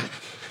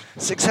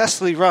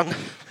successfully run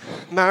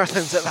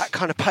marathons at that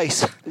kind of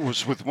pace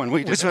was when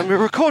we did was it. when we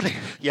were recording.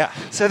 Yeah.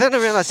 So then I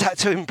realised I had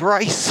to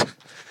embrace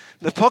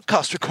the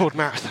podcast record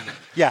marathon.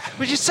 Yeah.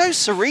 Which is so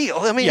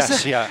surreal. I mean,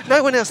 Yes, yeah.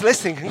 no one else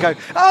listening can go,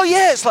 oh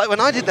yeah, it's like when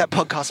I did that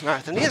podcast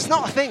marathon. Yeah, it's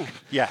not a thing.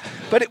 Yeah.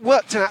 But it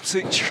worked an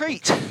absolute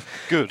treat.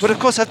 Good. But of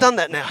course I've done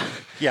that now.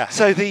 Yeah.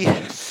 So the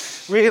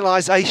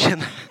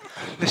realisation,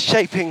 the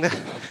shaping, the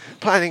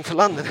planning for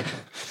London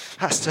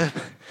has to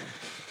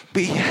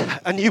be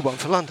a new one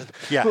for London.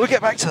 Yeah. But we'll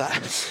get back to that.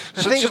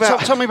 The thing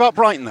about, Tell me about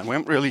Brighton then. We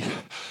haven't really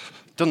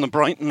done the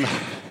Brighton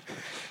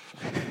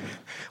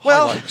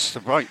well, highlights. The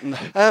Brighton.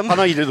 I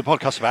know you do the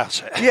podcast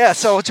about it. yeah,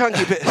 so I'll try and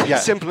keep it Yeah.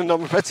 simple and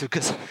non-repetitive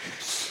because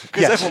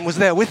Yes. everyone was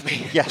there with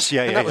me. Yes,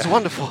 yeah, and yeah, that was yeah.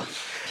 wonderful.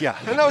 Yeah.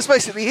 And that was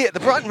basically it. The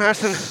Brighton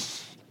Marathon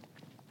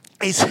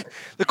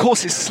the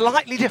course is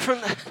slightly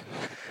different.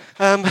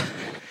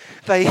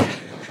 They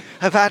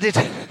have added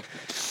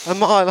a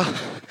mile.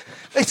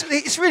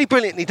 It's really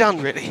brilliantly done,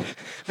 really.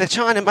 They're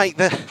trying to make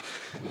the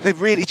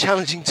really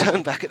challenging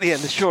turn back at the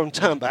end, the Shoreham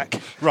turn back.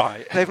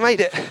 Right. They've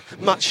made it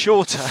much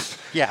shorter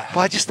Yeah.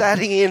 by just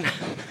adding in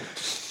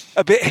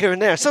a bit here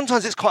and there.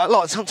 Sometimes it's quite a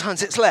lot,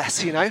 sometimes it's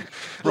less, you know?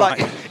 Like,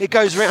 Right. it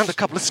goes around a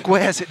couple of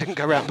squares it didn't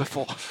go around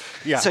before.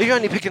 Yeah. So you're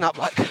only picking up,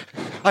 like,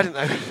 I don't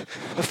know,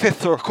 a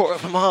fifth or a quarter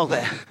of a mile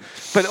there.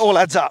 But it all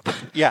adds up.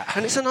 Yeah.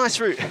 And it's a nice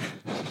route.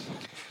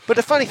 But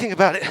the funny thing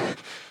about it,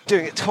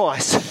 doing it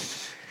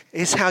twice,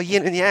 is how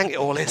yin and yang it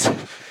all is.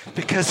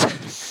 Because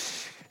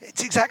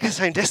it's exactly the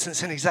same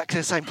distance in exactly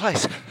the same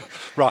place.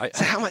 Right.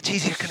 So how much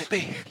easier can it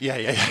be? Yeah,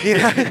 yeah, yeah. You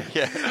know?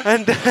 Yeah.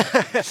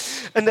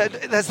 And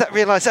there's that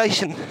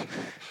realisation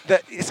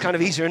that it's kind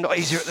of easier and not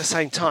easier at the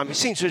same time. It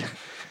seems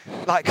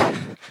like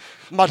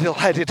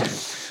muddle-headed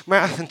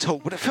marathon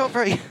talk, but it felt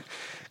very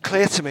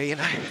clear to me, you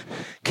know.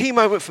 Key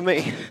moment for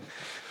me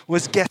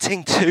was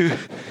getting to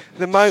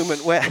the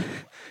moment where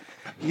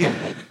you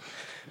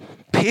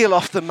peel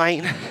off the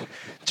main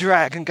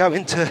drag and go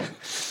into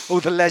all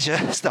the leisure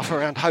stuff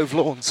around Hove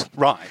Lawns.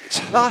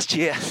 Right. Last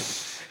year,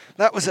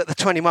 that was at the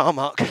 20-mile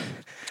mark.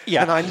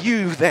 Yeah. And I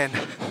knew then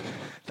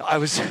that I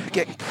was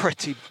getting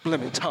pretty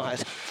blooming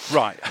tired.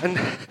 Right. And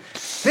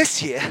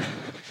this year,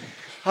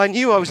 I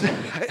knew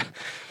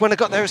when I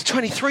got there, it was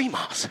 23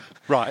 miles.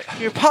 Right.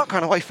 You're a park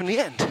run away from the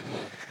end.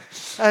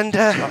 And,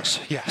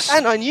 Yes.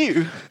 and I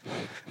knew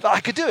that I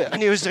could do it. I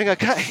knew I was doing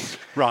okay.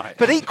 Right.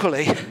 But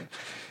equally,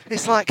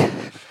 it's not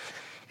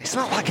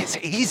like it's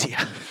easier.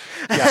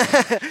 Yeah.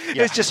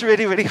 It's just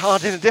really, really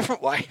hard in a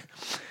different way.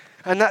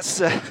 And that's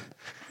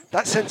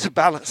that sense of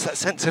balance, that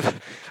sense of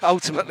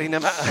ultimately, no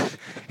matter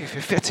if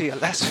you're fit or you're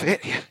less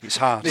fit, It's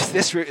hard.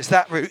 this route is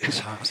that route. It's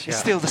hard, yeah. It's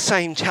still the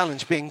same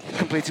challenge being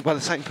completed by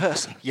the same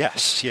person.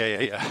 Yes. Yeah, yeah,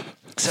 yeah.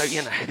 So,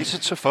 you know. It's a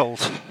tough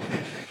old.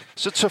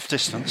 It's a tough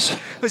distance. It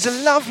was a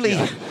lovely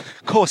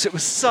course. It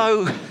was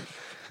so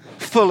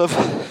full of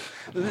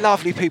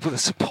lovely people, the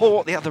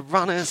support, the other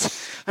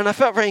runners, and I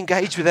felt very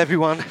engaged with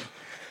everyone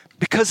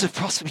because I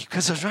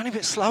was running a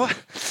bit slower.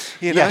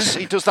 You know? Yes,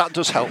 that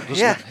does help, doesn't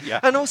Yeah. it? Yeah.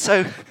 And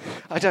also,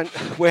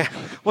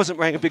 wasn't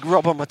wearing a big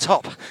rob on my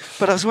top,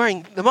 but I was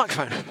wearing the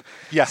microphone.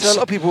 Yes. So a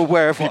lot of people were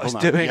aware of what I was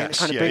People know, doing, and it yes,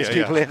 kind of yeah, brings yeah,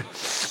 people yeah. in.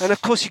 And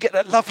of course you get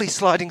that lovely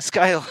sliding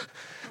scale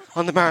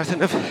on the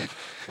marathon of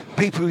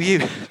people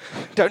you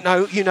don't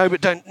know,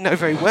 but don't know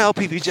very well,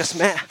 people you just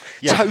met,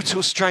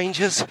 total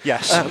strangers,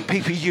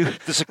 people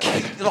there's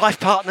life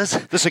partners.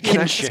 There's a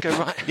kinship. Go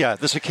right. Yeah,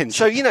 there's a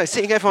kinship. So,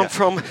 seeing everyone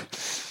from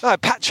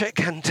Patrick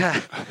and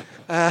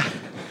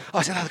I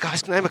don't know the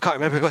guy's name, I can't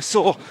remember, who I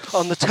saw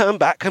on the turn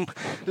back, and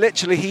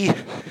literally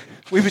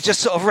we were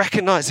just sort of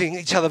recognising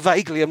each other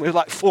vaguely, and we were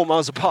like 4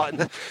 miles apart in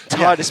the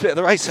tiredest bit of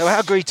the race, so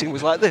our greeting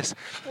was like this.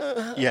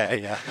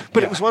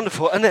 But it was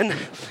wonderful. And then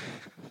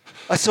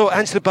I saw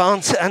Angela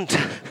Barnes and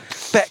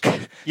Beck,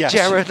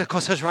 Jared. Of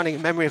course, I was running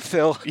in memory of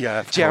Phil,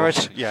 Jared,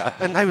 course,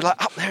 and they were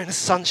like up there in the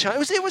sunshine.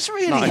 It was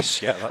really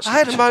nice. Yeah, that's I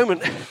had a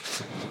moment.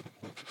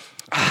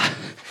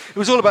 It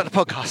was all about the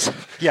podcast.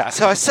 Yeah.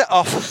 So I set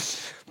off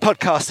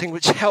podcasting,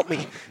 which helped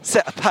me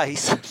set a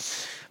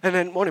pace, and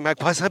then Morning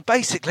Magpies. I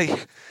basically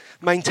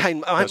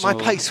maintained my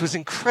pace was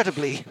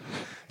incredibly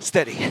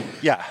steady.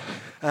 Yeah.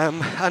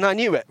 And I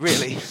knew it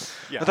really,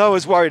 although I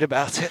was worried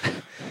about it.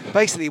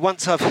 Basically,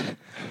 once I've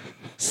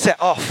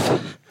set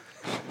off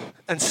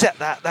and set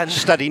that, then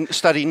steady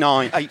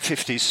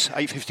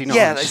 8:59s.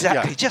 Yeah,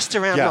 exactly, just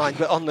around 9,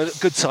 but on the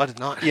good side of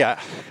 9. Yeah,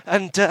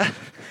 and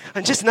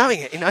just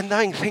knowing it,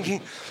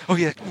 thinking, oh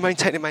yeah,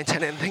 maintain it,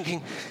 and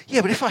thinking,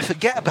 yeah, but if I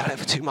forget about it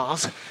for 2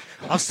 miles,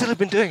 I'll still have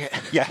been doing it.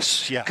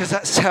 Yes, yeah, because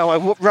that's how I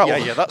roll.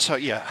 Yeah, that's how.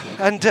 Yeah,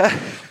 and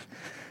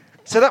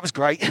so that was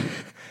great,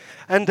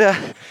 and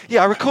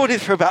I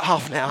recorded for about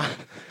half an hour,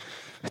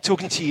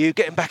 talking to you,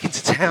 getting back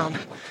into town.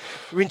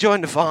 We're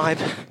enjoying the vibe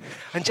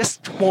and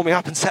just warming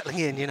up and settling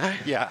in,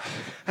 Yeah.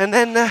 And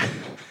then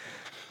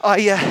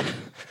I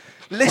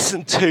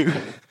listened to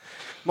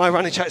my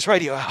Running Chats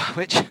radio hour,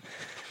 which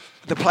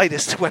the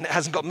playlist, when it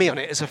hasn't got me on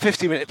it, is a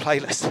 50-minute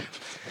playlist.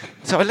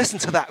 So I listened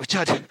to that, which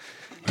I'd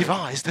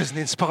devised as an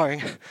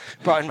inspiring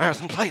Brighton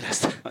Marathon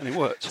playlist. And it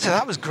worked. So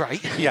that was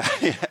great. Yeah.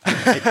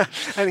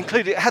 And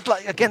included, it had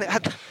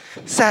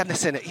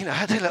sadness in it, I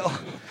had a little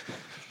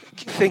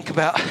think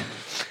about,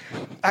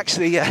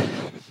 actually,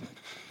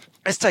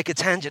 let's take a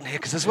tangent here,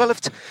 because as well as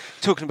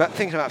thinking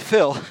about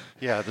Phil,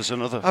 there's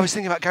another. I was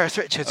thinking about Gareth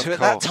Richards, who at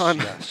that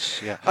time,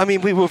 I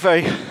mean, we were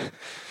very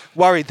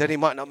worried that he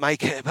might not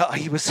make it, but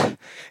he was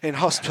in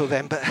hospital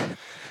then. But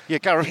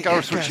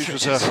Gareth Richards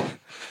was a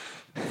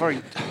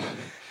very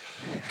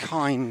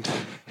kind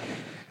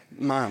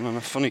man and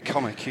a funny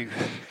comic. He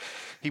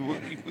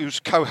was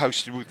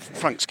co-hosted with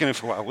Frank Skinner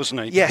for a while,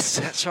 wasn't he? Yes,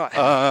 that's right.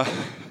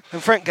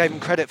 And Frank gave him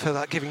credit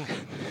for giving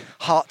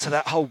heart to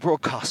that whole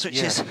broadcast,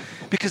 which is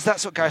because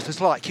that's what Gareth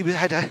was like. He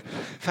had a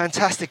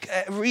fantastic,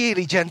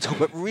 really gentle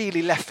but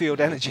really left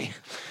field energy.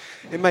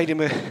 It made him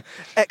an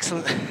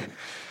excellent,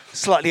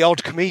 slightly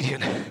odd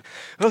comedian,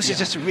 but also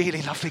just a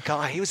really lovely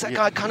guy. He was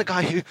that kind of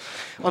guy who,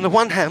 on the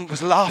one hand,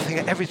 was laughing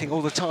at everything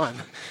all the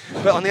time,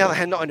 but on the other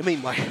hand, not in a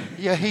mean way.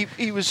 Yeah,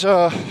 he was.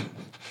 And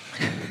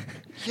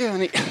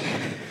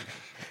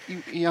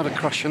he had a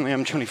crush on the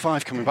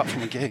M25 coming back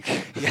from a gig.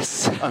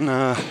 Yes.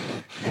 And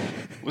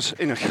was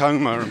in a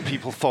coma, and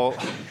people thought,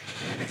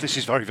 this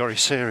is very, very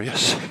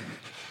serious.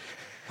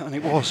 And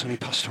it was, and he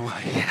passed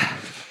away. Yeah.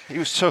 He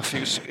was tough.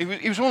 He was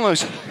one of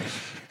those.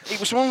 It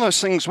was one of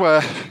those things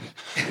where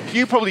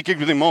you probably gigged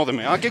with him more than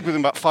me. I gigged with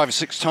him about 5 or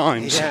 6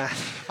 times. Yeah.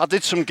 I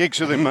did some gigs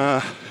with him.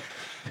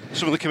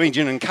 Some of the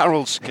comedian and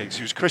Carol's gigs.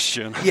 He was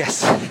Christian.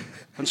 Yes.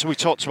 And so we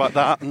talked about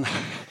that and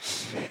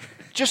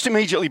just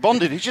immediately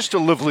bonded. He's just a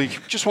lovely,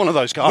 just one of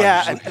those guys.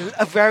 Yeah, and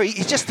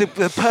he's just the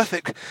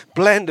perfect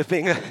blend of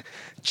being a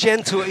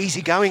gentle,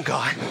 easygoing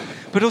guy,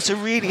 but also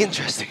really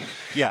interesting.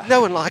 Yeah.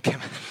 No one like him.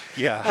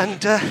 Yeah.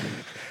 And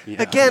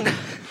again,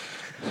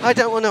 I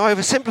don't want to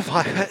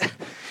oversimplify, but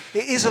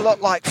it is a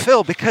lot like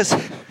Phil, because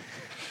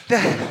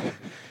they're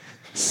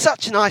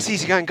such nice,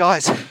 easygoing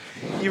guys.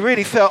 You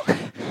really felt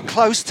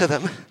close to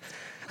them,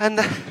 and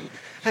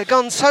they're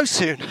gone so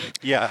soon.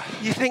 Yeah.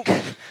 You think,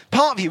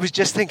 part of you was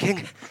just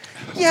thinking,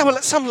 yeah, well,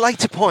 at some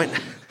later point,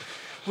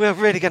 we're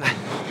really going to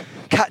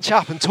catch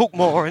up and talk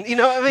more, and you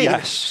know what I mean?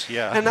 Yes,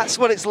 yeah. And that's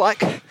what it's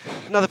like.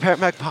 Another pair of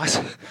magpies,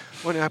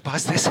 one of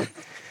magpies,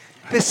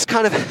 this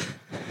kind of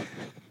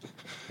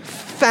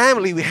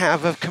family we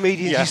have of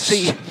comedians you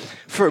see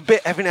for a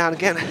bit every now and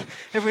again.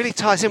 It really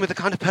ties in with the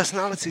kind of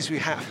personalities we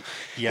have.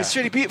 Yeah. It's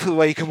really beautiful the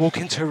way you can walk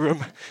into a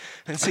room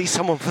and see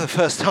someone for the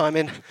first time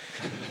in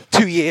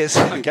 2 years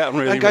and get on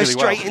really, and go really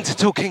straight well. into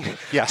talking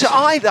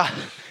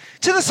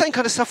to the same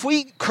kind of stuff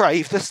we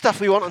crave, the stuff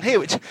we want on here.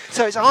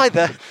 So it's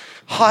either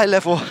high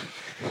level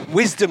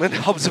wisdom and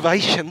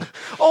observation,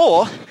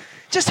 or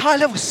just high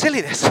level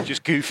silliness.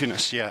 Just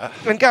goofiness, yeah.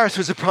 And Gareth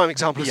was a prime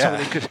example of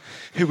someone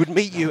who would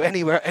meet you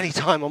anywhere, any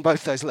time on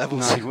both those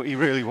levels. No, he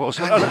really was.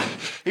 And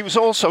it was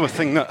also a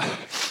thing that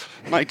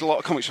made a lot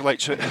of comics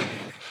relate to it.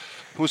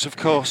 Was of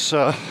course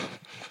the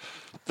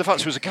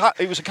fact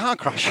it was a car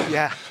crash.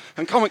 Yeah.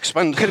 And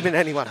could have been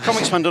anyone.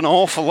 Comics spend an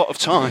awful lot of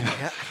time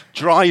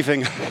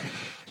driving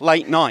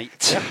late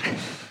night. Yeah.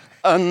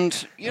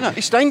 And,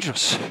 it's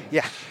dangerous.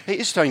 Yeah. It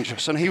is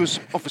dangerous. And he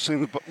was obviously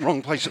in the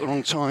wrong place at the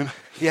wrong time.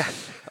 Yeah.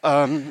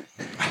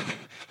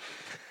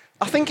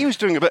 I think he was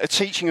doing a bit of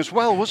teaching as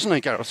well, wasn't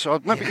he, Gareth?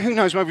 So maybe, who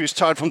knows, maybe he was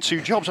tired from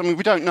 2 jobs. I mean,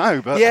 we don't know,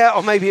 but... Yeah,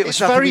 or maybe it was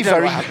very, we know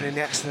very... what happened in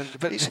the accident.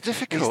 But it's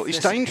difficult, it's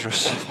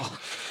dangerous.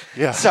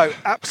 Yeah. So,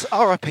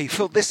 RIP,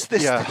 Phil, this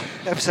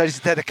episode is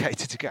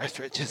dedicated to Gareth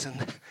Richards,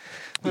 and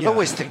we'll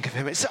always think of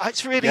him.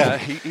 It's really... Yeah,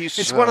 he's...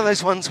 It's one of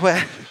those ones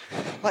where,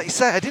 like you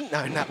say, I didn't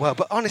know him that well,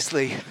 but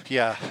honestly...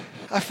 Yeah.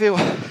 I feel...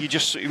 He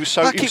was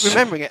so... I keep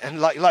remembering it, and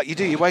like you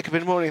do, you wake up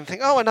in the morning and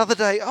think, oh, another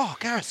day, oh,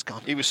 Gareth's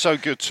gone. He was so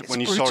good when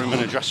you brutal. saw him in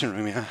a dressing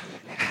room, yeah.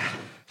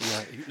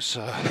 Yeah, he was...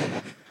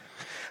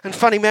 And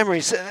funny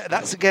memories,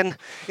 that's again,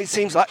 it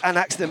seems like an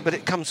accident, but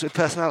it comes with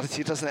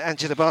personality, doesn't it?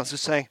 Angela Barnes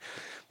was saying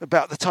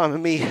about the time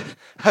of me,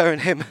 her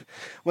and him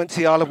went to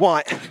the Isle of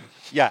Wight.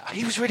 Yeah.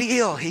 He was really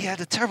ill, he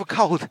had a terrible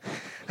cold,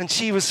 and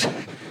she was,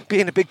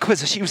 being a big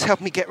quizzer, she was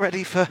helping me get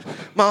ready for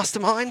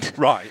Mastermind.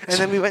 Right. And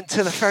then we went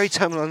to the ferry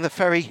terminal, and the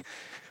ferry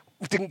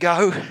didn't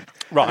go.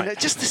 Right. And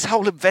just this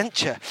whole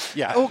adventure.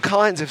 Yeah. All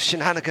kinds of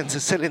shenanigans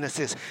and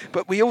sillinesses.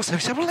 But we also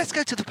said, well, let's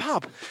go to the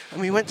pub.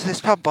 And we went to this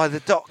pub by the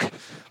dock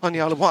on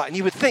the Isle of Wight. And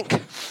you would think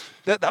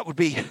that would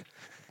be,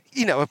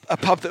 you know, a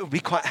pub that would be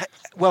quite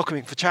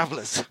welcoming for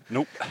travellers.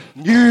 Nope.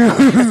 No.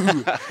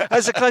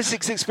 That's the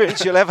closest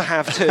experience you'll ever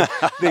have to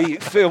the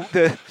film,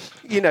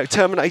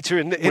 Terminator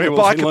in a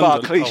biker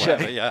bar cliche.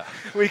 Whatever, yeah.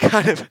 We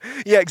kind of,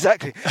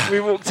 exactly. We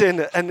walked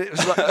in and it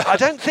was like, I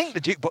don't think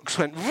the jukebox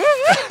went,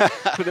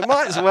 but it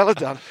might as well have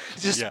done.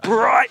 It's just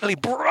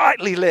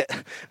brightly lit.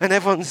 And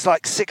everyone's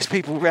like 6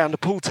 people around a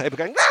pool table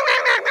going,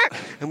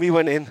 and we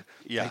went in,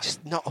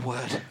 just not a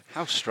word.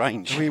 How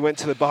strange. And we went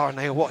to the bar and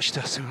they all watched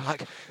us and were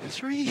like,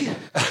 3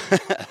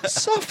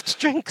 soft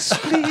drinks,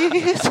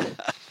 please.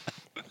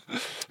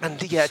 And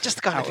just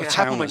the kind of thing that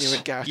happened when you were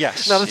with Gareth.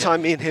 Yes. Another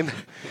time me and him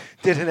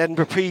did an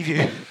Edinburgh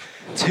preview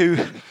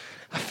to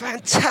a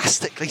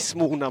fantastically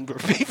small number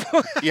of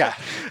people. Yeah.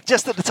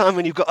 Just at the time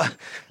when you've got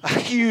a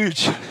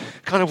huge,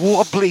 kind of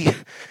wobbly,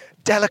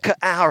 delicate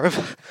hour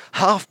of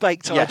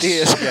half-baked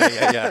ideas.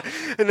 Yeah.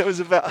 And there was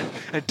about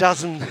a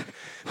dozen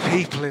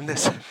people in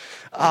this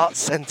arts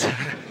centre.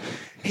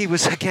 He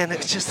was, again,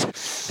 it's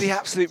just the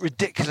absolute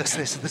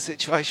ridiculousness of the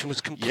situation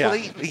was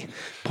completely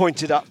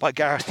pointed up by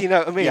Gareth. You know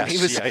what I mean? Yes,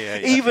 he was,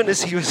 even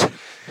as he was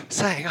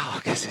saying,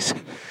 this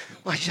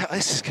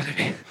is going to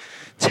be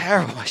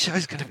terrible, my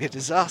show's going to be a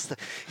disaster.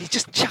 He's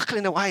just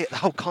chuckling away at the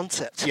whole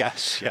concept.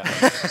 Yes, yeah.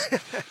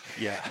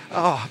 Yeah.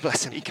 Oh,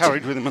 bless him. He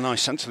carried with him a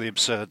nice sense of the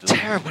absurd.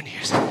 Terrible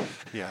news.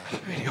 Yeah.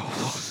 Really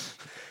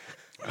awful.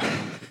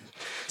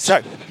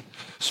 So,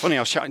 it's funny,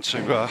 I was chatting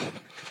to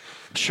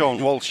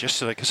Sean Walsh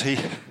yesterday because he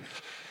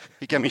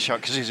gave me a shout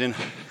because he's in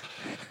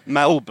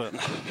Melbourne.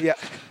 Yeah.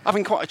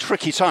 Having quite a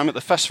tricky time at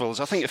the festivals.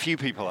 I think a few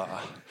people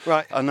are.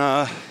 Right.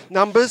 And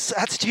numbers,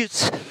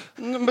 attitudes?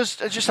 Numbers,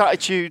 just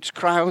attitudes,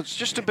 crowds,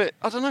 just a bit,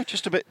 I don't know,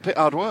 just a bit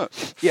hard work.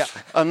 Yeah.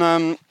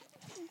 And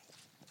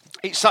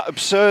it's that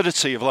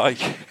absurdity of like,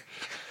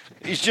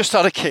 he's just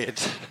had a kid.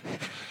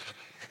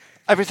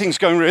 Everything's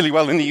going really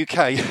well in the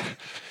UK.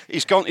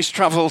 He's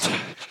travelled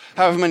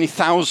however many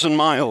 1,000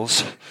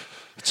 miles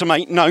to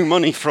make no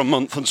money for a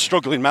month and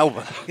struggle in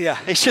Melbourne. Yeah.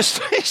 It's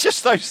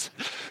just those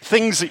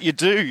things that you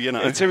do, you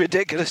know. It's a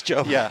ridiculous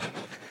job. Yeah.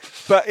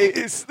 But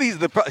these are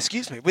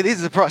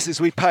the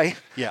prices we pay.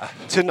 Yeah.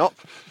 To not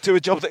do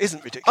a job that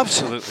isn't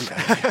ridiculous. Absolutely.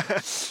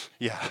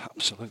 Yeah,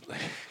 absolutely.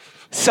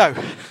 So,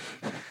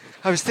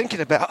 I was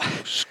thinking about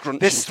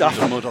this stuff,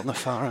 the mud on the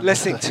far end.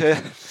 Listening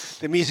to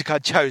the music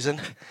I'd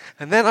chosen,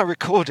 and then I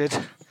recorded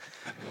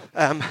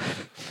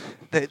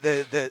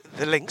the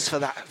links for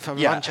that from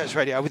Reminiscences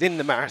Radio within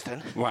the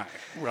marathon. Right.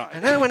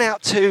 And then I went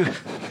out to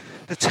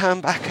the turn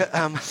back at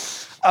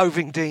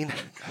Ovingdean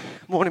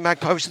Morning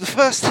Magpie, which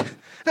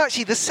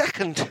is the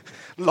second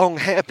long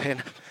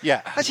hairpin.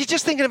 Yeah. Actually,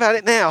 just thinking about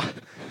it now,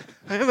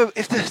 I remember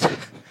if the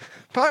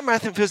bike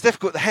marathon feels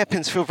difficult, the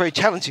hairpins feel very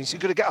challenging, so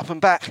you've got to get up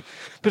and back.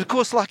 But of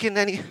course, like in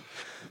any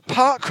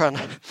park run,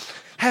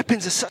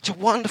 hairpins are such a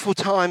wonderful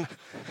time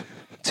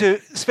to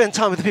spend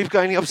time with the people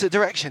going in the opposite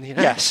direction, you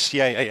know? Yes,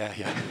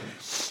 yeah.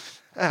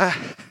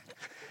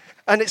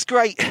 And it's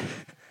great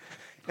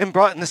in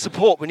Brighton, the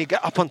support when you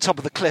get up on top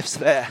of the cliffs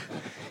there.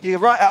 You're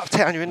right out of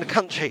town, you're in the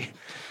country,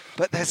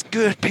 but there's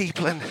good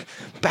people and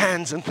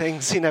bands and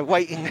things, you know,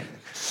 waiting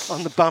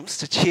on the bumps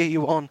to cheer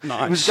you on.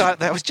 Nice. It was like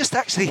that. I was just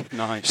actually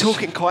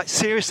talking quite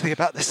seriously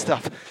about this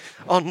stuff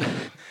on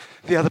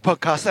the other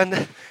podcast,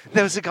 and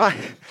there was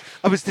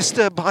I was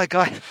disturbed by a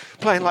guy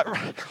playing like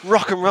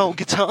rock and roll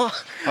guitar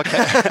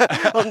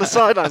on the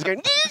sidelines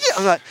going,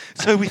 I'm like,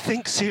 so we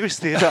think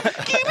seriously about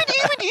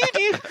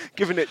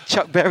giving it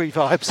Chuck Berry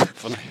vibes.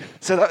 Funny.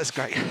 So that was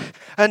great.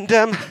 And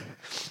then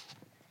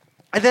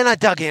I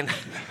dug in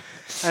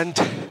and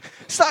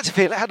started to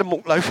feel it. I had a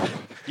malt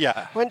loaf.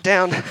 Yeah. Went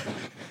down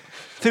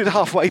through the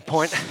halfway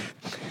point.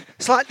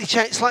 Slight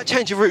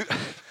change of route.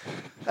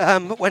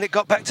 When it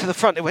got back to the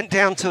front, it went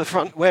down to the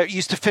front where it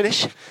used to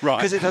finish. Right.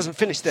 Because it doesn't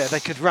finish there. They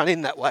could run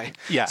in that way.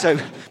 Yeah. So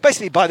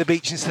basically by the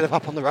beach instead of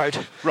up on the road.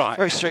 Right.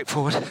 Very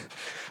straightforward.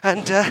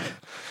 And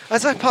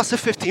as I passed the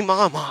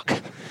 15-mile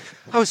mark,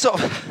 I was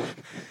sort of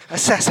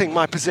assessing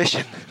my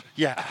position.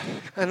 Yeah.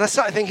 And I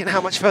started thinking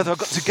how much further I've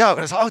got to go. And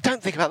I was like, oh,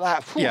 don't think about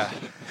that. Whew. Yeah.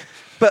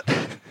 But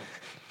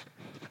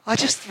I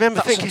just remember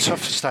That's thinking... a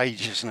tough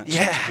stage, isn't it?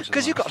 Yeah, Sometimes in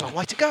because you've life. got a long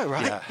way to go,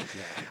 right? Yeah.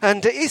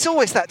 And it's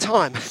always that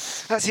time.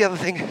 That's the other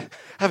thing.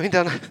 Having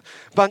done a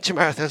bunch of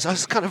marathons, I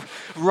was kind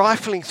of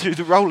rifling through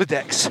the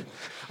Rolodex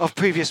of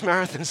previous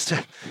marathons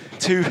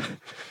to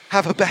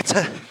have a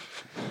better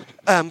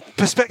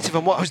perspective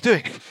on what I was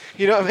doing.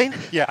 You know what I mean?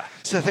 Yeah.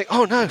 So I think,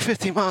 oh no,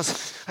 15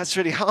 miles, that's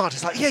really hard.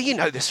 It's like, yeah, you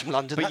know this from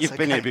London. But that's you've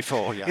been okay. here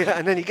before, yeah. Yeah,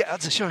 and then you get out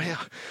to shore and you're,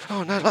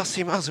 oh no, last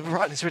 2 miles of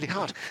Brighton is really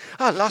hard.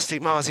 Oh, last 2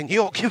 miles in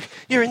York,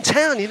 you're in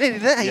town, you're nearly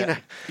there, you know.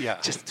 Yeah.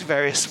 Just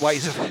various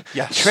ways of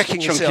Yes,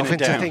 tricking chunking yourself it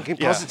into down. thinking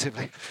Yeah.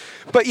 positively.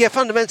 But yeah,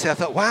 fundamentally I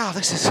thought, wow,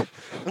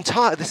 I'm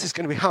tired, this is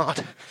going to be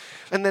hard.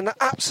 And then the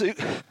absolute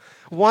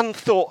one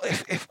thought,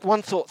 if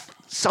one thought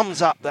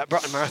sums up that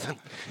Brighton Marathon,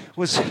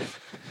 was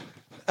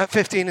at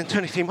 15 and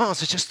 23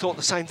 miles, I just thought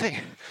the same thing.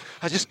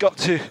 I just got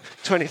to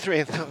 23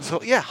 and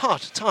thought, yeah,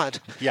 hard, tired.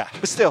 Yeah.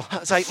 But still,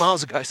 that's 8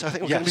 miles ago, so I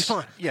think we're going to be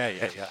fine. Yeah.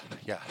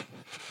 You're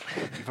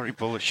very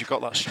bullish. You've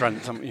got that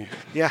strength, haven't you?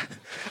 Yeah.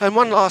 And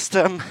one last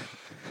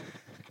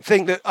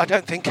thing that I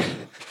don't think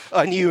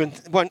I knew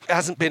and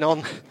hasn't been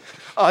on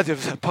either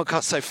of the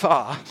podcasts so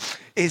far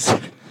is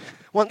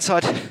once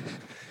I'd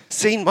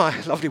seen my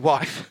lovely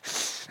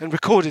wife and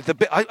recorded the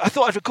bit, I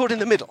thought I'd record in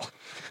the middle.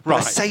 But I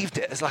Right. saved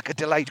it as like a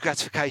delayed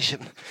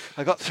gratification.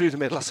 I got through the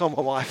middle, I saw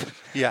my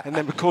wife, and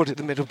then recorded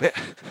the middle bit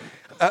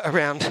at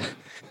around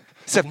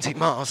 17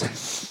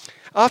 miles.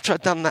 After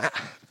I'd done that,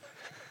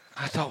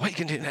 I thought, what are you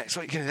going to do next?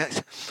 What are you going to do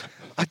next?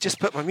 I just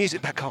put my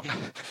music back on,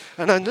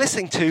 and I'm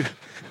listening to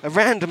a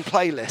random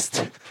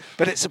playlist,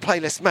 but it's a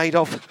playlist made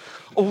of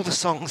all the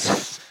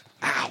songs.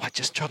 Ow, I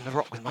just trod on the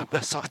rock with my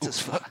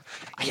bursitis foot.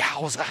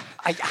 Yowza.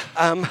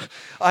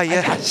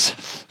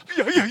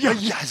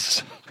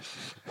 Yes.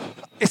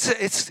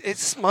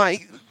 It's my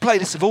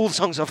playlist of all the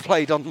songs I've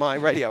played on my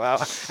radio hour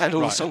and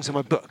all the songs in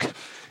my book.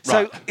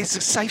 So it's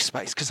a safe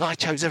space because I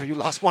chose every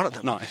last one of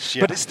them. Nice,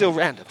 yeah. But it's still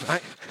random,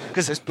 right?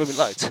 Because there's blooming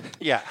loads.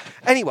 Yeah.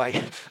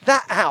 Anyway,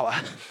 that hour,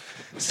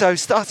 so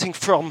starting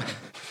from,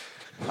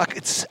 I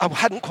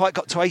hadn't quite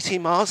got to 18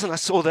 miles and I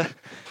saw the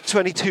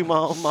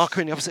 22-mile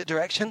marker in the opposite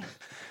direction.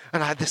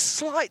 And I had this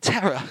slight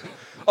terror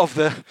of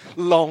the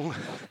long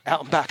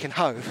out and back in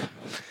Hove.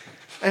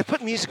 And I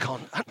put music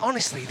on, and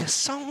honestly, the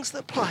songs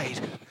that played,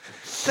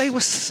 they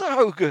were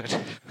so good.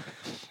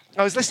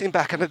 I was listening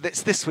back, and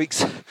it's this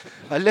week's,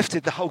 I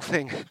lifted the whole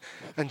thing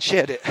and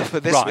shared it for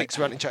this week's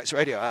Running Tracks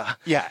Radio Hour.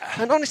 Yeah.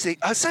 And honestly,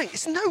 I was saying,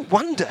 it's no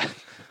wonder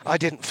I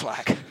didn't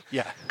flag.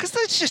 Yeah. Because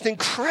that's just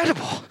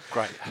incredible.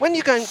 Great. When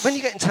you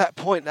get into that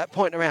point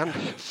around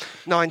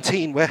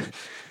 19, where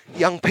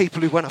young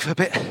people who went off a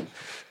bit,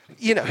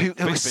 you know, who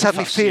were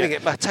suddenly fussy, feeling yeah.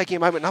 it by taking a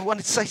moment. And I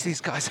wanted to say to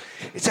these guys,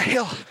 it's a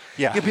hill.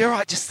 Yeah. You'll be all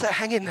right. Just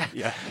hang in there.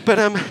 Yeah. But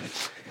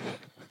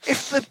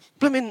if the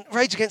blooming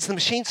Rage Against the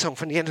Machine song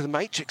from the end of The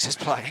Matrix is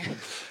playing,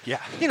 Yeah.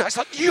 you know, it's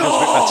like, Feels a bit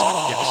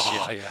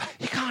better. Yes, yeah.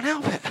 you can't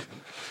help it.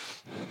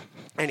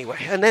 Anyway,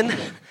 and then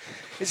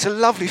it's a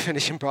lovely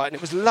finish in Brighton.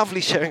 It was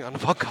lovely sharing on the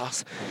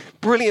podcast.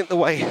 Brilliant the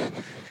way,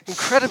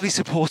 incredibly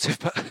supportive,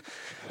 but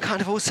kind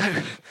of also,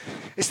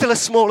 it's still a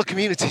smaller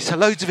community, so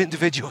loads of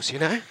individuals, you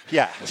know?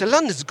 Yeah. So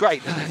London's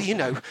great. You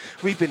know,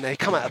 we've been there,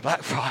 come out of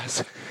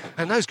Blackfriars,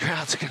 and those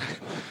crowds are going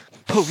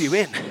to pull you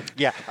in.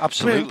 Yeah, But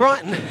absolutely. in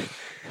Brighton,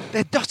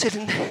 they're dotted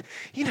and,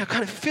 you know,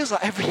 kind of feels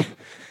like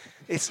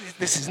this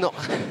is not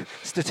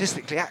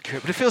statistically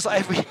accurate, but it feels like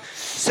every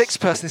sixth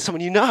person is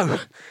someone you know.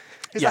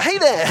 It's like, hey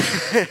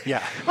there!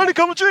 Yeah. Running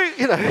commentary,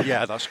 you know.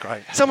 Yeah, that's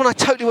great. Someone I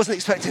totally wasn't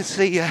expecting to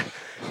see,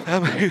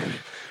 who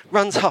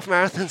runs half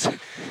marathons,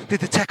 did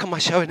the tech on my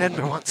show in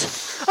Edinburgh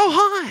once. Oh,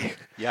 hi!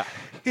 Yeah.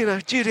 You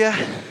know, Julia,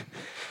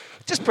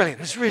 just brilliant.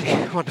 It was really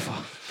wonderful.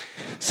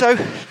 So,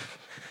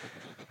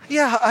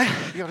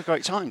 yeah, You had a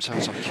great time,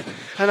 sounds like.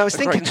 and I was A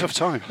thinking, great tough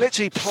time.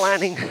 literally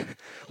planning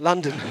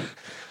London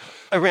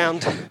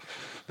around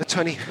the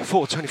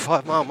 24,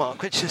 25 mile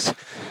mark, which is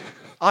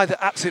either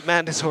absolute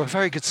madness or a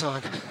very good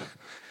sign,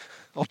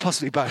 or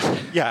possibly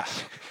both. Yeah.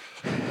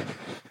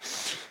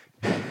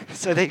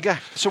 So there you go.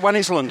 So when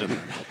is London?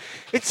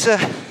 It's a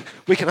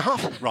week and a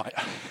half. Right.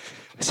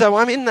 So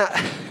I'm in that.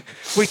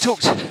 We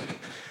talked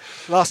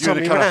last You're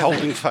time in a we kind of ran.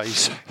 holding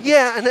phase.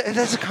 Yeah, and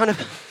there's a kind of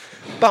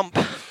bump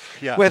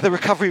Yeah. where the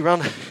recovery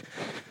run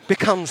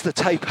becomes the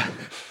taper.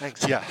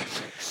 Thanks. Yeah.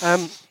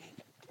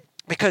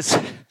 Because,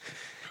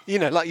 you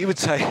know, like you would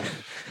say,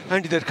 I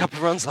only did a couple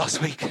of runs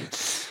last week,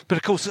 but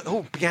of course it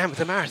all began with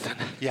the marathon.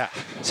 Yeah.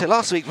 So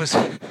last week was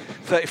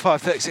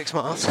 35, 36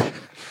 miles.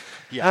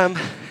 Yeah.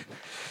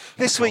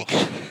 This week,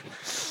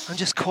 I'm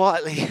just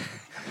quietly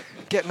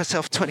getting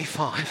myself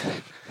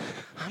 25.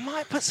 I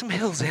might put some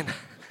hills in.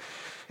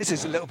 This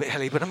is a little bit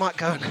hilly, but I might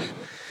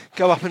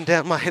go up and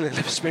down my hill in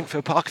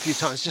Springfield Park a few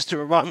times just to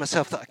remind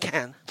myself that I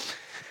can.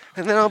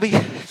 And then I'll be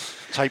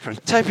Tapering.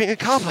 tapering and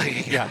carbonating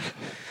again. Yeah.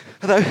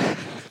 Although,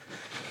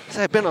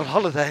 say I've been on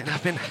holiday and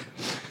I've been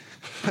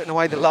putting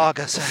away the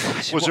lager, so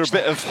I should Was there a watch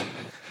bit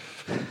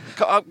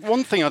that. of...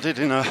 One thing I did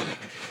in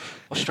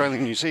Australia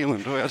and New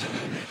Zealand, we had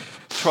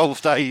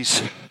 12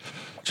 days,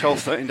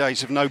 13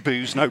 days of no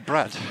booze, no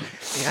bread.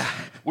 Yeah.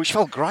 Which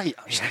felt great,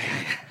 actually.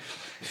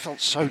 It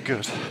felt so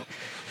good.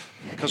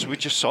 Because we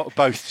just sort of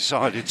both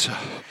decided to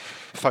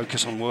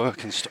focus on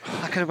work and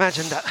stuff. I can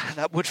imagine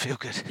that would feel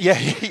good. Yeah.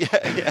 It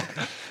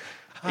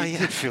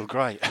did feel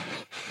great.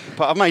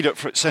 But I've made up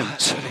for it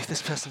since. If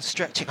this person's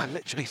stretching, I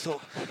literally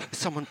thought there's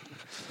someone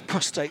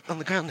prostrate on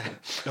the ground there.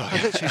 Oh, I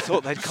literally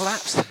thought they'd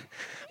collapsed.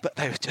 But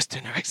they were just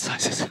doing their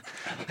exercises.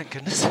 Thank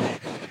goodness.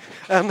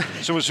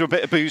 So was there a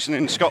bit of boozing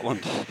in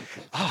Scotland?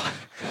 Oh,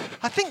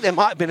 I think there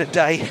might have been a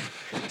day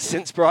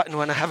since Brighton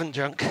when I haven't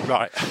drunk.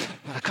 Right.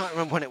 But I can't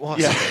remember when it was.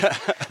 Yeah.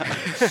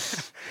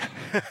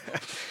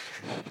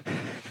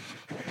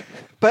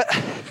 But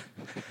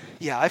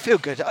yeah, I feel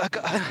good.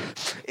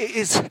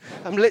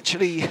 I'm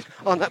literally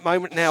on that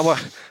moment now where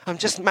I'm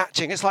just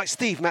matching. It's like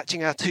Steve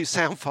matching our 2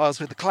 sound files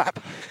with the clap.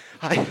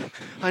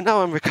 I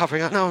know I'm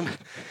recovering. I know I'm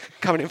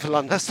coming in for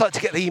London. I start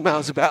to get the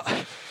emails about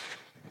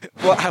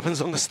what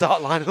happens on the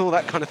start line and all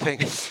that kind of thing.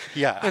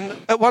 Yeah.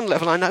 And at one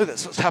level, I know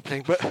that's what's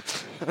happening, but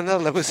at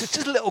another level, it's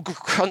just a little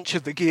crunch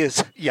of the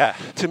gears. Yeah.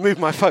 To move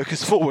my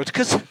focus forward,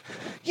 because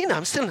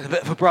I'm still in a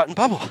bit of a Brighton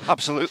bubble.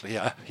 Absolutely,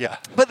 yeah.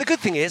 But the good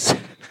thing is,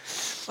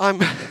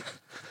 I'm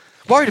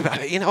worried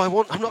about it. I'm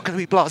not going to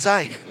be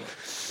blasé.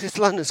 This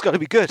London's got to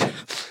be good.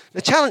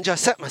 The challenge I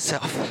set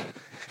myself,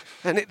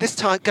 and this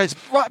time goes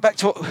right back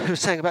to what we were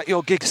saying about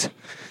your gigs,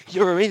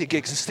 your arena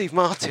gigs, and Steve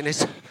Martin,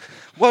 is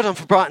well done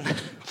for Brighton.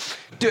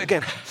 Do it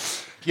again.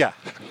 Yeah.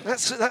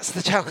 That's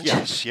the challenge.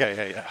 Yes,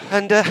 yeah.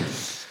 And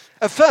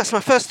at first, my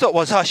first thought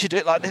was, I should do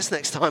it like this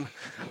next time,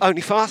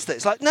 only faster.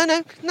 It's like, no,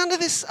 none of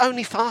this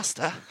only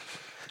faster.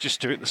 Just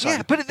do it the same.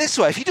 Yeah, put it this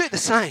way. If you do it the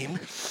same,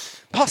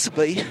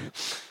 possibly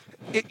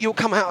you'll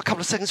come out a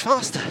couple of seconds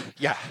faster.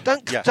 Yeah.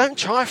 Don't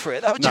try for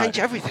it. That would change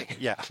everything.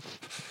 Yeah.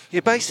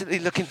 You're basically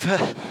looking for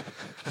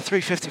a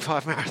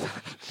 3:55 marathon.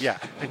 Yeah.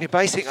 And you're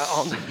basing it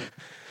on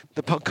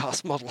the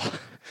podcast model,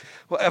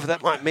 whatever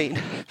that might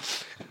mean.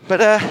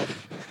 But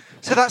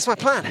so that's my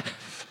plan.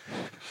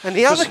 And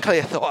the other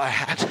clear thought I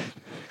had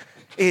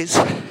is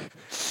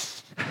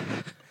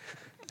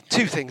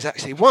 2 things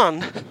actually.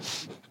 One,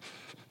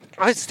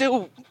 I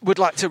still would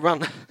like to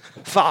run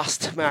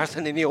fast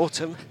marathon in the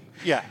autumn.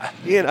 Yeah.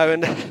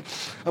 And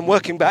I'm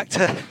working back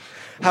to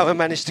how I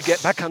managed to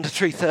get back under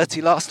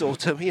 3:30 last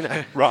autumn,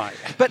 Right.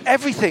 But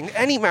everything,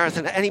 any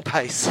marathon at any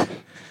pace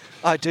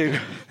I do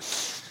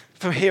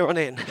from here on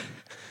in,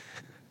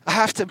 I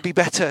have to be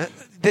better.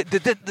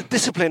 The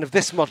discipline of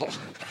this model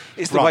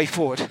is the way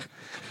forward.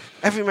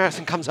 Every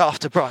marathon comes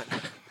after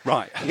Brighton.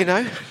 Right.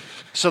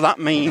 So that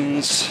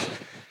means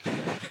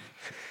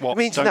what? It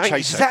means Don't knowing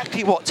chase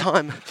exactly what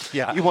time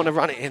you want to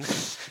run it in,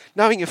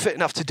 knowing you're fit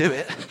enough to do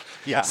it,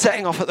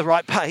 setting off at the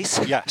right pace,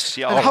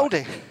 and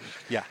holding.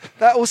 Yeah.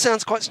 That all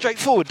sounds quite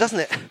straightforward, doesn't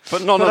it?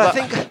 But none of I that.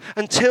 think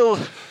until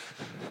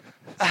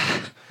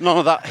none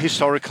of that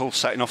historical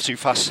setting off too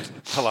fast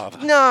palaver.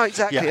 No,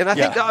 exactly. Yeah, and I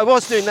think that I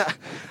was doing that.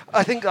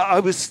 I think that I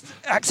was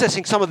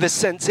accessing some of this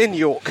sense in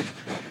York.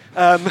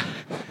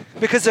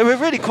 Because they were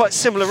really quite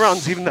similar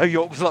runs, even though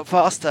York was a lot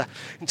faster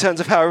in terms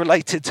of how it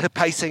related to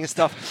pacing and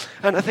stuff.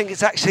 And I think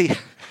it's actually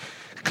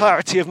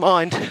clarity of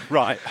mind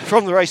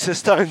from the Race to the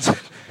Stones.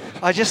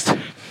 I just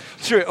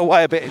threw it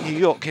away a bit in New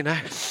York,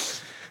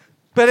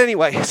 But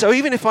anyway, so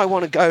even if I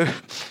want to go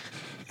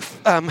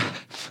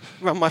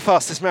run my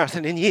fastest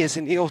marathon in years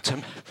in the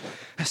autumn,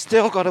 I've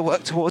still got to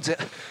work towards it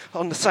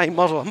on the same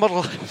model. A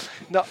model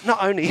not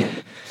only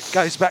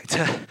goes back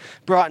to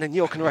Brighton and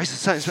York and the Race of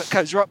Stones, but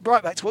goes right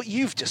back to what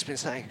you've just been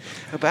saying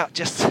about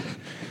just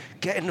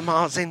getting the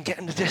miles in,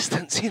 getting the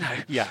distance,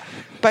 Yeah.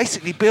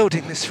 Basically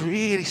building this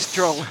really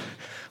strong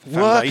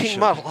working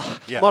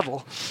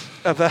model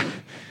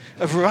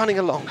of running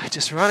along,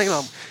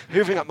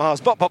 moving up miles,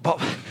 bop, bop,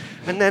 bop.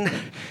 And then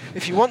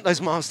if you want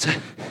those miles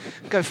to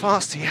go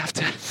faster, you have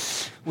to,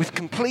 with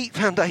complete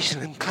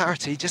foundation and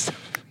clarity, just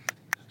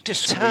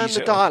turn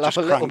the dial up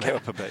a little bit. Just crank it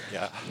up a bit,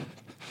 yeah.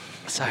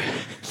 So.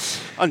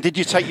 And did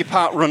you take your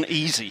part run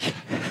easy?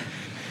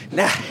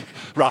 Nah.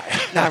 Right.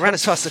 No, I ran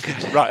as fast as I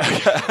could. Right.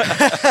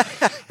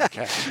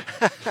 Okay.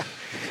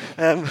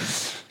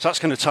 So that's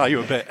going to tie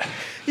you a bit.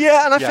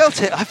 Yeah, and I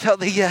felt it. I felt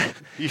the...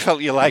 You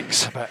felt your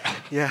legs a bit.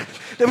 Yeah.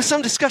 There was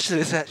some discussion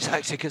of this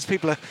actually, because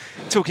people are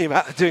talking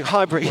about doing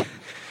Highbury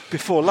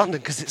before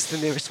London because it's the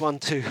nearest one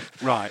to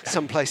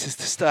some places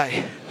to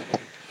stay.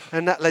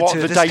 And that led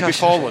to a discussion day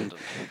before London?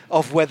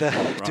 Of whether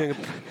doing a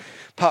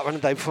part run the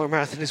day before a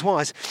marathon is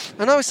wise.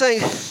 And I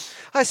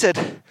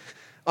said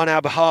on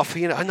our behalf,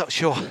 I'm not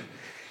sure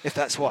if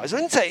that's wise. I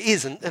didn't say it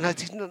isn't, and I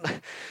didn't.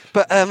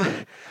 But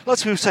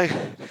lots of people say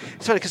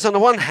it's funny because on the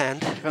one hand,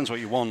 depends what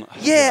you want.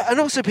 Yeah, and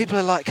also people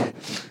are like,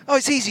 "Oh,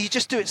 it's easy. You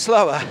just do it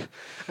slower,"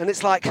 and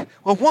it's like,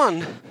 well,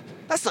 one,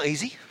 that's not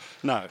easy.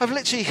 No. I've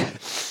literally,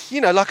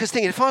 like I was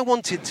thinking, if I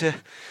wanted to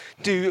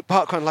do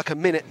parkrun like a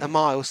minute a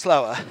mile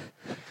slower,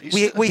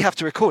 we have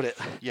to record it.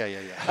 Yeah.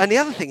 And the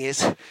other thing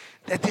is,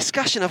 the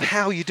discussion of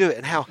how you do it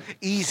and how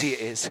easy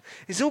it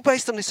is all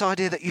based on this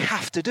idea that you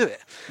have to do it.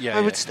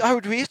 I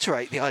would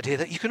reiterate the idea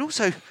that you can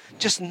also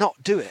just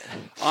not do it.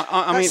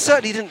 I mean,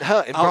 certainly didn't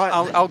hurt in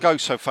Brighton. I'll go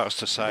so far as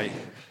to say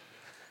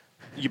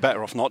you're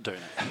better off not doing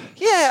it.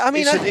 Yeah, I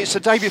mean... It's a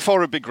day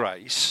before a big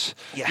race.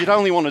 Yeah. You'd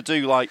only want to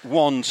do like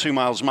 1-2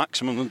 miles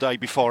maximum the day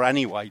before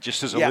anyway,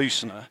 just as a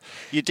loosener.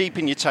 You're deep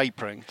in your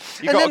tapering.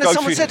 And then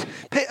someone said...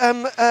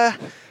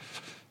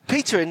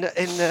 Peter in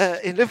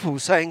Liverpool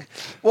saying,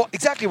 I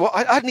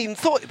hadn't even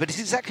thought it, but it's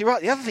exactly right.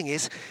 The other thing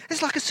is,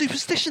 it's like a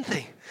superstition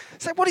thing.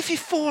 It's like, what if you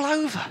fall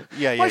over?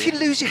 What if you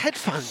lose your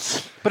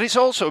headphones? But it's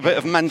also a bit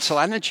of mental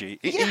energy.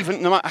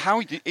 Even no matter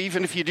how,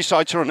 even if you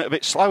decide to run it a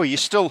bit slower, you're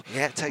still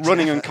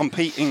running and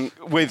competing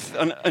with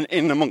and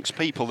in amongst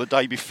people the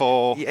day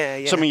before.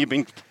 Something you've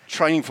been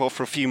training for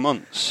a few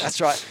months.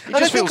 That's right. It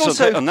just feels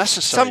a bit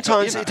unnecessary.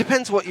 Sometimes it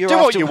depends what you're after.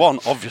 Do what you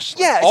want,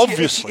 obviously. Yeah,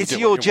 obviously, it's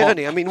your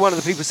journey. I mean, one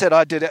of the people said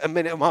I did it a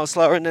minute a mile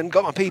slower and then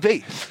got my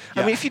PB.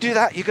 I mean, if you do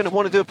that, you're going to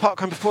want to do a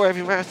parkrun before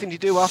every marathon you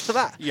do after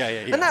that. Yeah.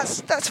 And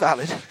that's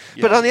valid.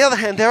 But on the other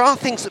hand, there are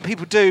things that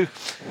people do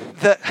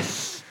that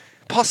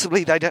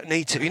possibly they don't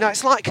need to. You know,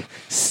 it's like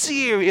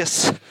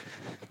serious...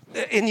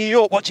 In New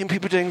York, watching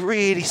people doing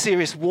really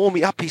serious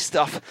warming-uppy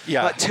stuff,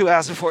 like 2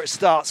 hours before it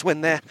starts,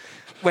 when they're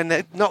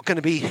not going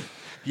to be,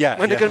 they're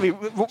going to be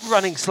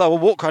running slow or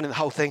walk running the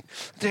whole thing,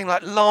 doing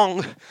like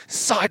long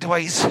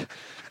sideways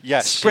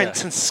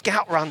sprints and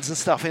scout runs and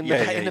stuff in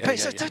the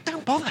pace. So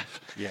don't bother.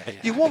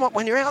 You warm up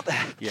when you're out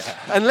there.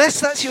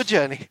 Unless that's your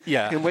journey.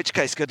 In which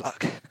case, good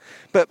luck.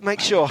 But make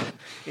sure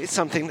it's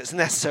something that's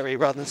necessary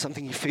rather than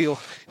something you feel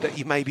that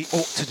you maybe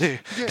ought to do.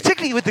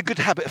 Particularly with the good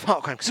habit of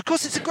parkrun, because of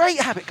course it's a great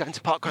habit going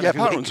to parkrun. Yeah,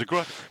 parkrun's a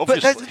great.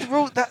 Obviously. But the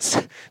rule.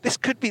 This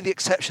could be the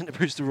exception that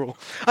proves the rule.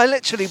 I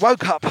literally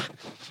woke up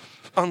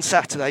on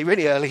Saturday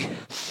really early,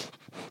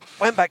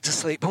 went back to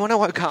sleep, and when I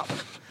woke up,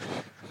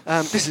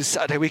 this is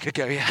Saturday a week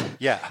ago.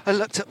 I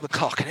looked at the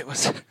clock and it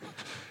was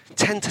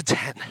 10 to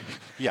 10.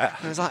 And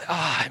I was like,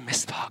 I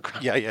missed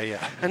parkrun.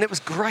 And it was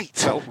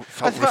great.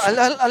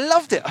 I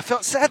loved it. I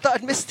felt sad that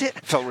I'd missed it.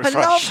 Felt refreshed.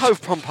 I love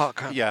Hove Pond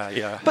parkrun.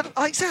 Yeah. But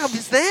like I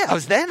say, I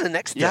was there the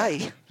next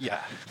day.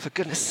 For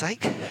goodness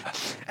sake.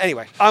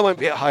 Anyway, I won't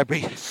be at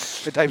Highbury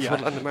the day before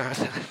the London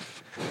Marathon.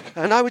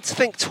 And I would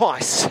think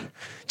twice.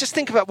 Just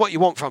think about what you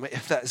want from it,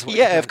 if that is what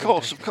of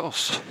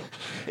course.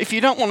 If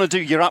you don't want to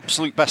do your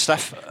absolute best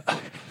effort,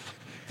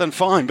 then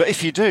fine. But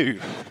if you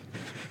do,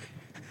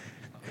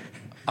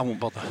 I won't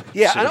bother.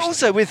 Yeah, seriously. And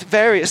also with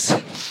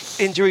various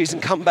injuries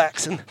and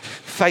comebacks and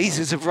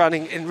phases of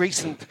running in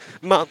recent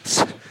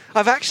months,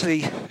 I've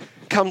actually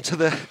come to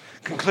the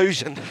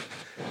conclusion,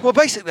 well,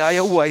 basically, I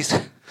always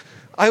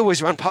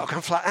run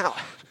parkrun flat out.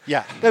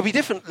 There'll be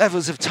different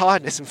levels of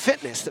tiredness and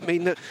fitness that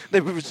mean that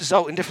they will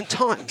result in different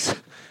times.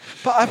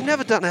 But I've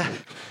never done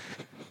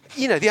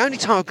the only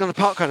time I've gone to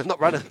parkrun and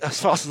not run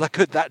as fast as I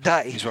could that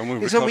day is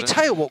when we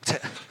tail walked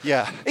it.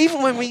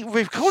 Even when we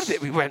recorded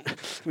it,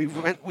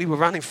 we were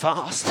running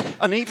fast.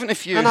 And even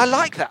if you... And I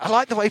like that. I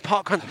like the way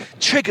parkrun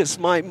triggers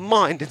my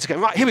mind into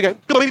going, right, here we go.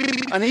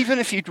 And even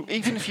if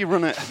you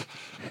run it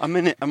a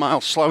minute a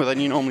mile slower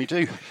than you normally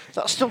do,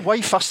 that's still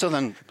way faster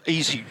than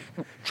easy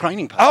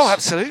training pace. Oh,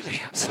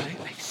 absolutely.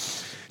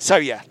 So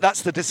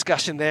that's the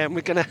discussion there,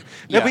 and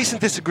there'll be some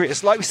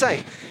disagreements. Like we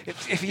say,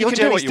 if your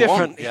journey's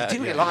different, you do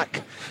what you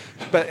like.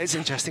 But it's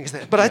interesting, isn't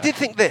it? But I did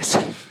think this,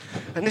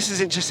 and this is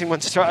an interesting one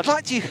to start. I'd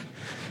like to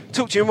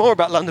talk to you more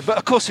about London, but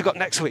of course we've got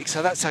next week,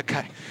 so that's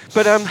okay.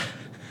 But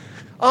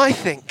I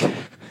think,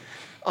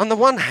 on the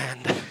one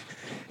hand,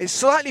 it's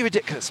slightly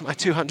ridiculous, my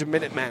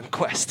 200-minute man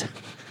quest.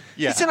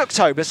 It's in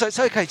October, so it's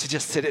okay to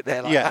just sit it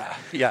there like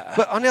that.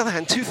 But on the other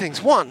hand, two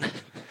things. One,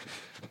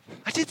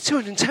 I did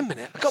 210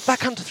 minutes. I got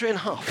back under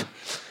 3.5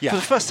 for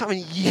the first time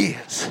in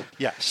years.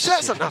 So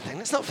that's not nothing.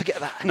 Let's not forget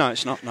that. No,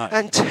 it's not. No.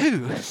 And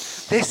two,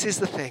 this is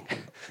the thing.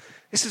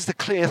 This is the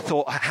clear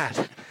thought I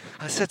had.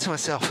 I said to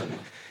myself,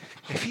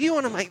 if you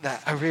want to make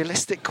that a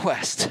realistic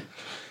quest,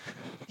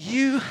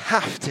 you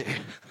have to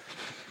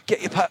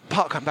get your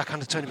parkrun back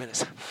under 20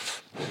 minutes.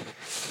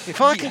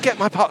 If I can get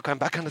my parkrun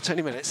back under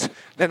 20 minutes,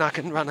 then I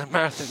can run a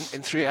marathon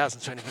in 3 hours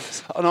and 20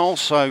 minutes. And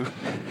also...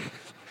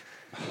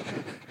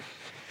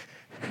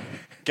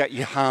 get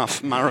your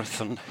half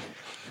marathon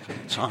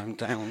time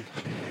down.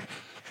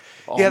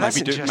 Or that's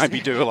interesting.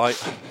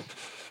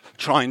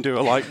 Try and do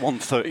a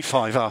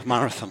 1:35 half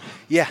marathon.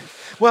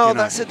 Well,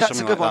 that's a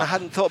good one. I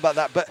hadn't thought about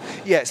that, but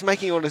it's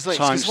making all those links.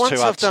 Because once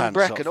I've done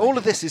Brecon, all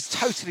of this is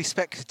totally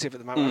speculative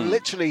at the moment. I'm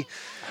literally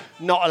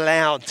not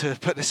allowed to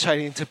put this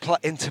training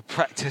into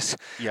practice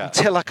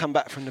until I come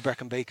back from the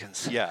Brecon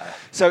Beacons.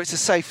 So it's a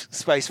safe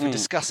space for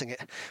discussing it.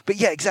 But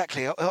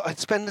exactly. I'd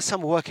spend the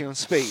summer working on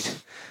speed,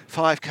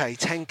 5K,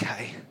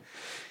 10K.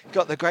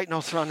 Got the Great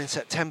North Run in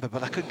September,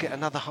 but I could get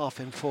another half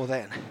in before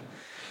then.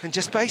 And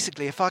just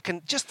basically, if I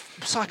can, just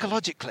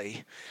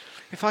psychologically,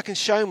 if I can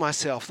show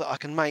myself that I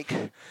can make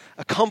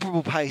a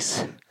comparable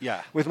pace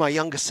with my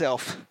younger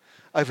self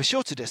over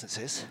shorter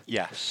distances,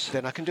 yes,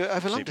 then I can do it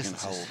over so long you can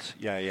distances. hold.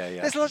 Yeah.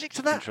 There's logic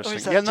to that. Interesting. Or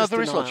is that Yeah, no, just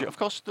there is denial? logic. Of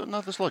course,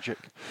 no, there's logic.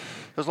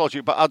 There's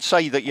logic, but I'd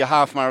say that your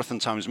half marathon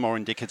time is more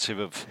indicative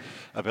of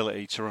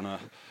ability to run a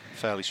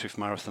fairly swift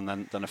marathon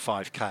than a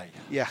 5K.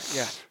 Yeah.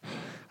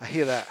 I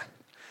hear that.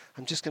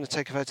 I'm just going to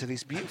take a photo of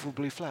these beautiful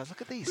blue flowers.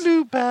 Look at these.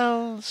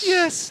 Bluebells.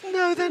 Yes,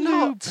 no, they're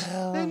not.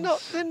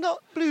 Bluebells. They're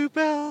not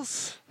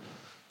bluebells.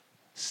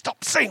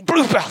 Stop saying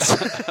bluebells.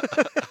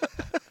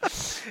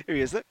 Here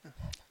he is, look.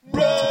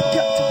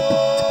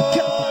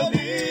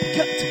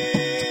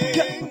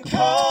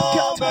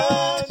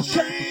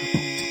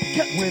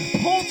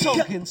 With Paul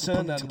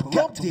Tolkinson and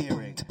Rob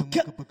Deering.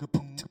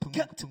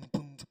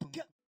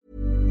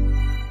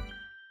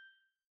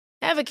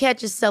 Ever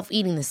catch yourself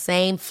eating the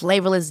same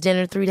flavorless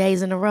dinner 3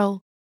 days in a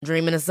row?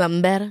 Dreaming of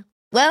something better?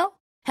 Well,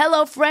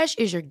 HelloFresh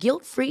is your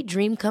guilt-free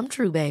dream come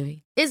true,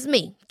 baby. It's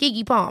me,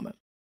 Keke Palmer.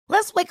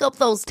 Let's wake up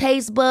those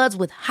taste buds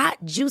with hot,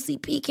 juicy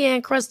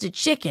pecan-crusted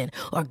chicken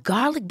or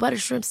garlic butter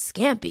shrimp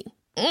scampi.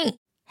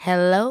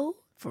 Hello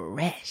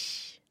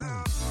Fresh.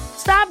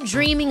 Stop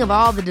dreaming of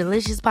all the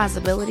delicious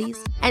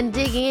possibilities and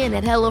dig in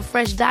at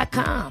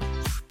HelloFresh.com.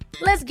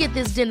 Let's get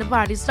this dinner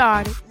party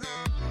started.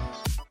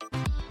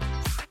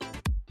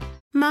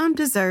 Mom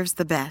deserves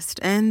the best,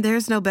 and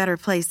there's no better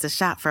place to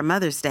shop for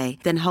Mother's Day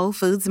than Whole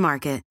Foods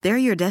Market. They're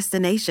your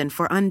destination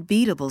for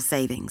unbeatable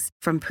savings,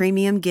 from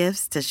premium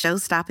gifts to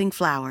show-stopping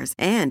flowers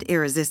and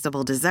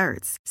irresistible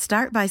desserts.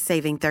 Start by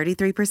saving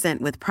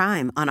 33% with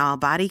Prime on all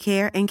body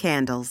care and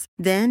candles.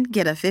 Then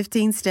get a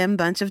 15-stem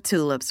bunch of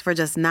tulips for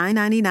just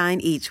 $9.99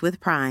 each with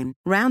Prime.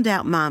 Round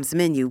out Mom's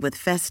menu with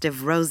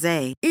festive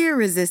rosé,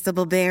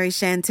 irresistible berry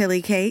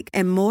chantilly cake,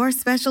 and more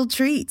special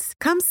treats.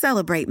 Come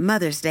celebrate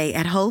Mother's Day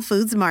at Whole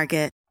Foods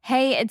Market.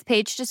 Hey, it's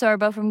Paige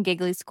DeSorbo from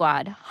Giggly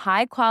Squad.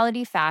 High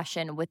quality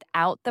fashion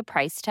without the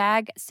price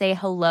tag. Say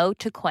hello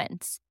to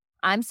Quince.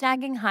 I'm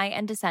snagging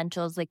high-end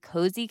essentials like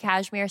cozy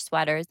cashmere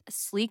sweaters,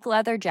 sleek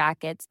leather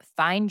jackets,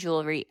 fine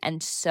jewelry,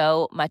 and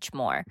so much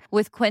more.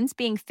 With Quince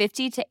being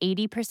 50 to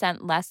 80%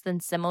 less than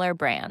similar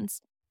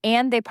brands.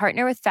 And they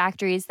partner with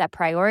factories that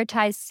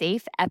prioritize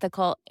safe,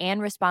 ethical,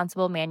 and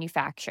responsible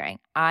manufacturing.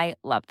 I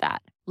love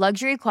that.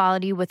 Luxury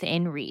quality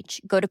within reach.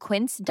 Go to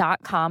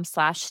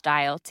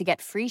quince.com/style to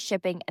get free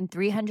shipping and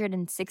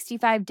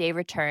 365-day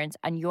returns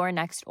on your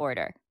next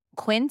order.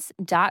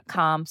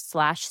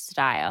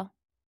 Quince.com/style.